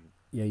the you- screen.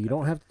 Yeah, you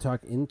don't have to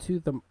talk into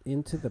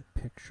the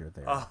picture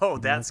there. Oh, You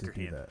don't that have to do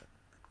screen. that.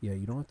 Yeah,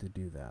 you don't have to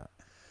do that.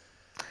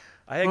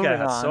 I ain't Moving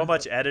gonna have so on.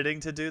 much editing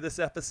to do this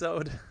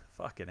episode.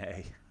 Fucking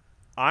A.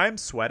 I'm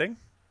sweating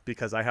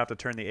because I have to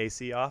turn the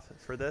AC off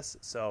for this.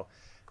 So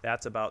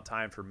that's about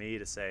time for me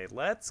to say,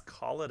 let's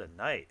call it a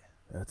night.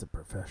 That's a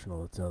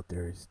professional that's out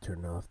there. He's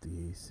turning off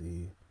the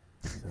AC.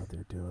 He's out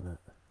there doing it.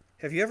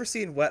 Have you ever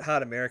seen Wet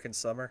Hot American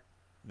Summer?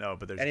 No,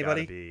 but there's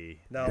Anybody? gotta be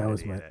No. That Oh,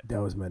 was nudity my in it.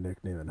 that was my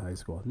nickname in high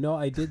school. No,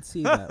 I did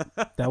see that.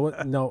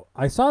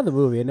 I saw the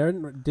movie. I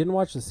never didn't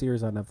watch the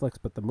series on Netflix,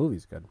 but the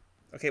movie's good.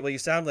 Okay, well, you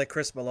sound like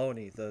Chris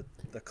Maloney, the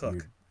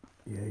cook.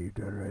 Yeah, you're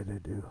darn right I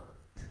do.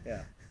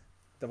 Yeah.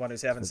 The one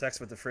who's having sex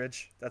with the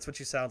fridge. That's what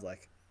you sound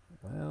like.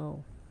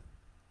 Well,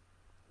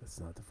 It's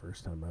not the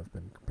first time I've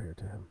been compared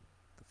to him.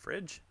 The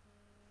fridge?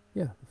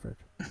 Yeah, the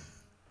fridge.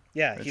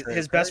 Yeah, Richard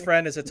his best Perry?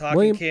 friend is a talking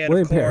William- can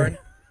William of corn.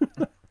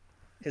 Perry.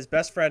 His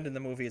best friend in the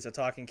movie is a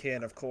talking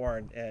can of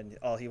corn, and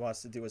all he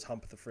wants to do is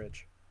hump the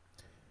fridge.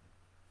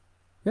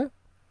 Yeah,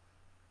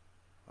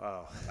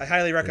 Oh, I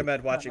highly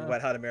recommend watching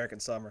Wet Hot American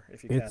Summer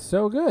if you can. it's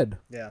so good.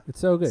 Yeah. It's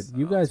so good.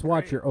 You guys Sounds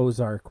watch great. your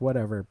Ozark,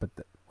 whatever, but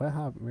the Wet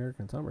Hot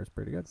American Summer is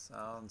pretty good.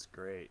 sounds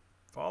great.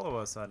 Follow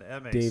us on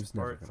MA Dave's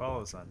never Sport. gonna Follow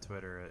watch us on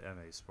Twitter at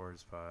MA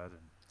Sports Pod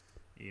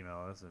and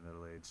email us at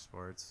Middle Age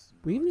Sports.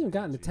 We haven't even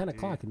gotten to 10 GD,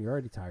 o'clock, and you're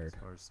already tired.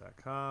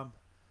 Sports.com.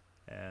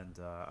 And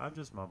I'm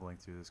just mumbling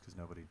through this because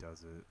nobody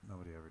does it.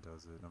 Nobody ever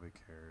does it. Nobody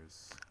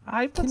cares.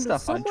 I put Can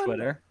stuff on someone-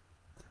 Twitter,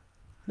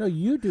 No,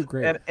 you do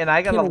great. and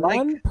I got a Can like.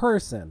 one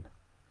person,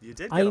 You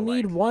did. Get I a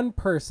need like. one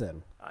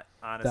person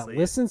Honestly, that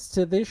listens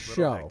to this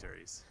little show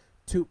victories.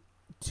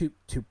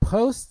 to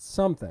post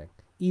something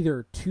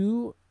either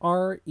to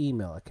our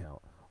email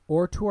account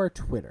or to our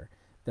Twitter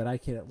that I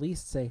can at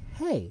least say,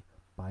 hey,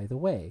 by the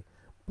way,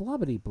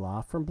 Blubbity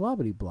Blah from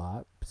Blubbity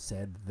Blah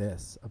said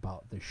this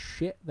about the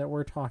shit that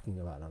we're talking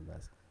about on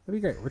this.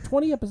 That'd be great. We're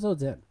 20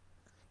 episodes in.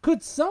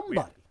 Could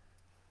somebody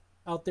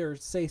out there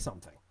say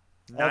something?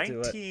 I'll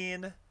do it.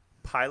 19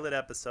 pilot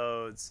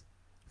episodes,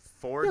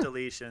 4 Yeah.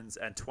 deletions,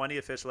 and 20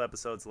 official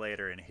episodes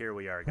later, and here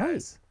we are,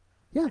 guys.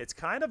 Yeah, It's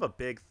kind of a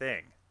big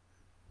thing.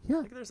 yeah.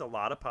 Like, there's a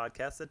lot of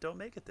podcasts that don't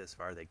make it this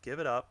far. They give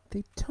it up,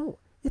 They don't.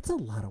 It's a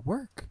lot of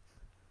work.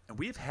 and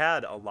we've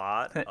had a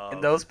lot of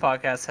And those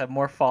podcasts have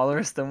more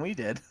followers than we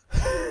did.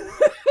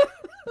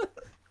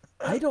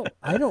 I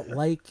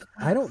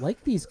don't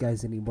like these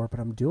guys anymore, but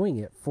I'm doing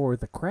it for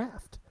the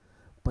craft.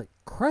 But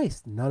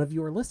Christ, none of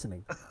you are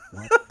listening.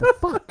 What the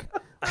fuck?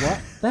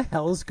 What the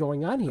hell is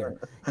going on here?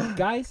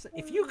 Guys,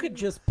 if you could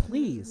just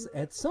please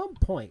at some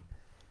point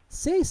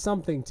say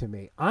something to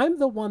me. I'm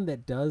the one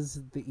that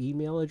does the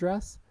email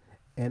address,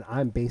 and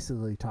I'm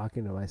basically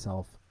talking to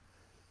myself.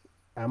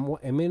 I'm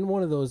in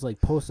one of those like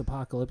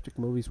post-apocalyptic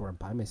movies where I'm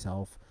by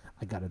myself.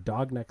 I got a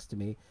dog next to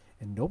me,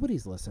 and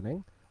nobody's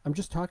listening. I'm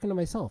just talking to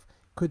myself.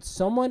 Could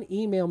someone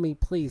email me,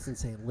 please, and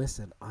say,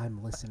 listen,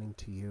 I'm listening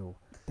to you.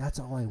 That's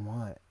all I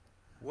want.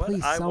 What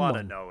Please, I want to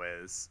someone. know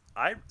is,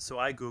 I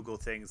Google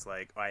things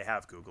like, I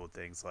have Googled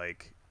things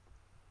like,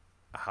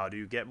 how do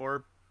you get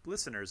more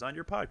listeners on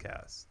your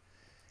podcast?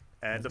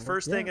 And the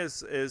first thing Yeah.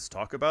 is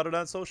talk about it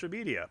on social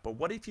media. But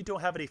what if you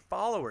don't have any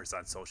followers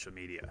on social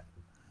media?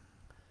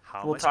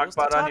 How We'll am I talk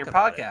supposed to about it on talk your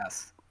about it?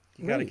 podcast.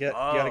 You gotta Right. get you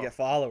gotta Oh. get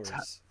followers.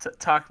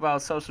 Talk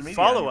about social media.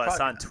 Follow on your us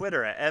on podcast.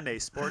 Twitter at MA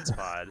Sports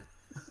Pod.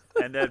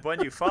 And then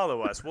when you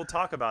follow us, we'll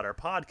talk about our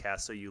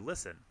podcast so you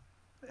listen.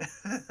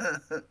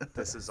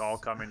 This is all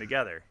coming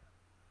together.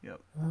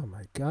 Yep. Oh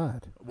my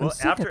God. Well, I'm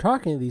sick after- of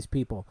talking to these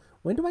people.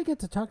 When do I get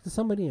to talk to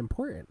somebody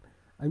important?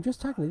 I'm just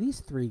talking to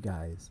these three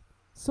guys.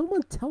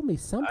 Someone tell me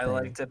something. I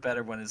liked it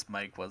better when his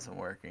mic wasn't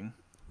working.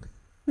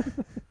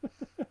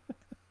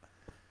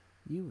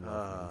 You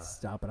love me.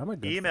 Stop it. I'm a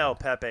good Email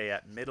friend. Pepe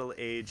at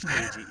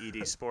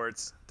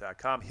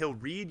middleagedagedsports.com. He'll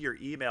read your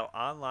email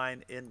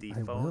online in the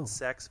I phone will.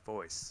 sex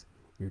voice.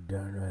 You're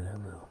darn right I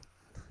will.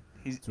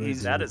 He's what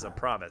he's I That do. is a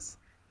promise.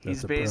 he's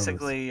That's a promise.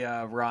 basically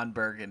Ron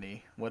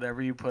Burgundy.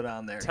 Whatever you put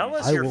on there. Tell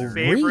he's- us I your will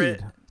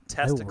favorite read.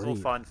 testicle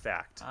read. fun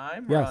fact,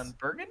 I'm Yes. Ron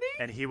Burgundy.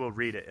 and he will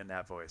read it in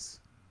that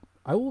voice.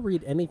 I will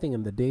read anything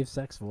in the Dave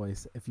Sex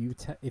voice if you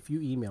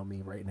email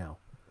me right now.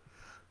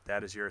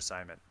 That is your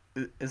assignment.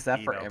 Is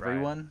that for Email Brian.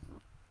 everyone?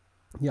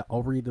 Yeah,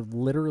 I'll read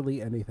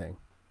literally anything.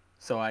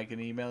 So I can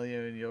email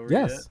you and you'll read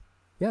Yes. it?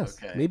 Yes.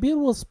 Okay. Maybe it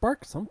will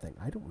spark something.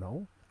 I don't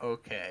know.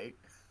 Okay.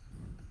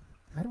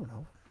 I don't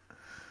know.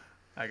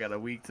 I got a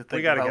week to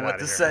think gotta about get what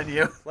outta to here. send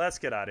you. Let's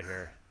get out of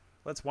here.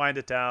 Let's wind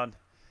it down.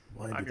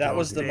 Wind it That down,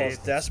 was the Dave.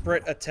 most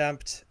desperate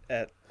attempt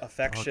at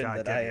affection God,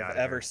 that get I me have outta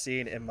ever here.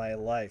 seen in my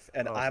life,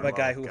 and Oh, I'm for a the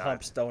guy love who of God.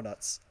 humps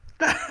donuts.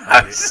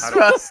 I was just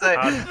about to say,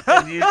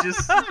 how-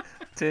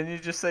 didn't you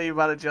just say you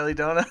bought a jelly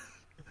donut?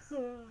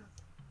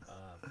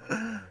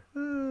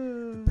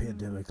 The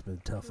pandemic's been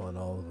tough on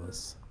all of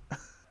us.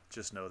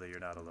 Just know that you're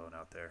not alone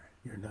out there.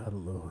 You're not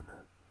alone.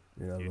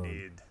 You're not You alone.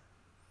 need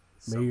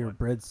May your someone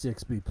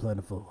breadsticks be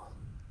plentiful.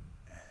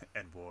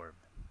 and warm.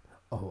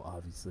 Oh,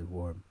 obviously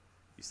warm.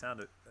 You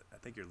sounded. I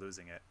think you're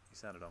losing it. You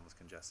sounded almost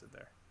congested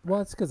there.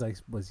 Well, it's because I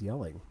was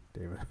yelling,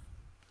 David.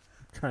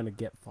 Trying to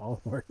get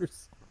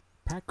followers.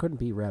 Pat couldn't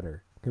be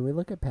redder. Can we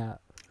look at Pat?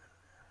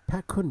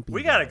 Pat couldn't be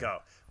We gotta redder. go.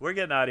 We're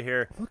getting out of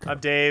here. Look I'm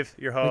at- Dave,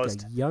 your Like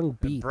host. a young and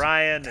beat.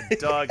 Brian and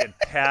Doug and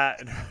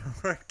Pat, and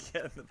we're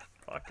getting the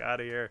fuck out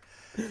of here.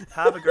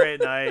 Have a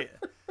great night.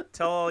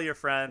 Tell all your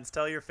friends.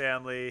 Tell your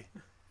family.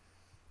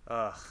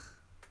 Have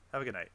a good night.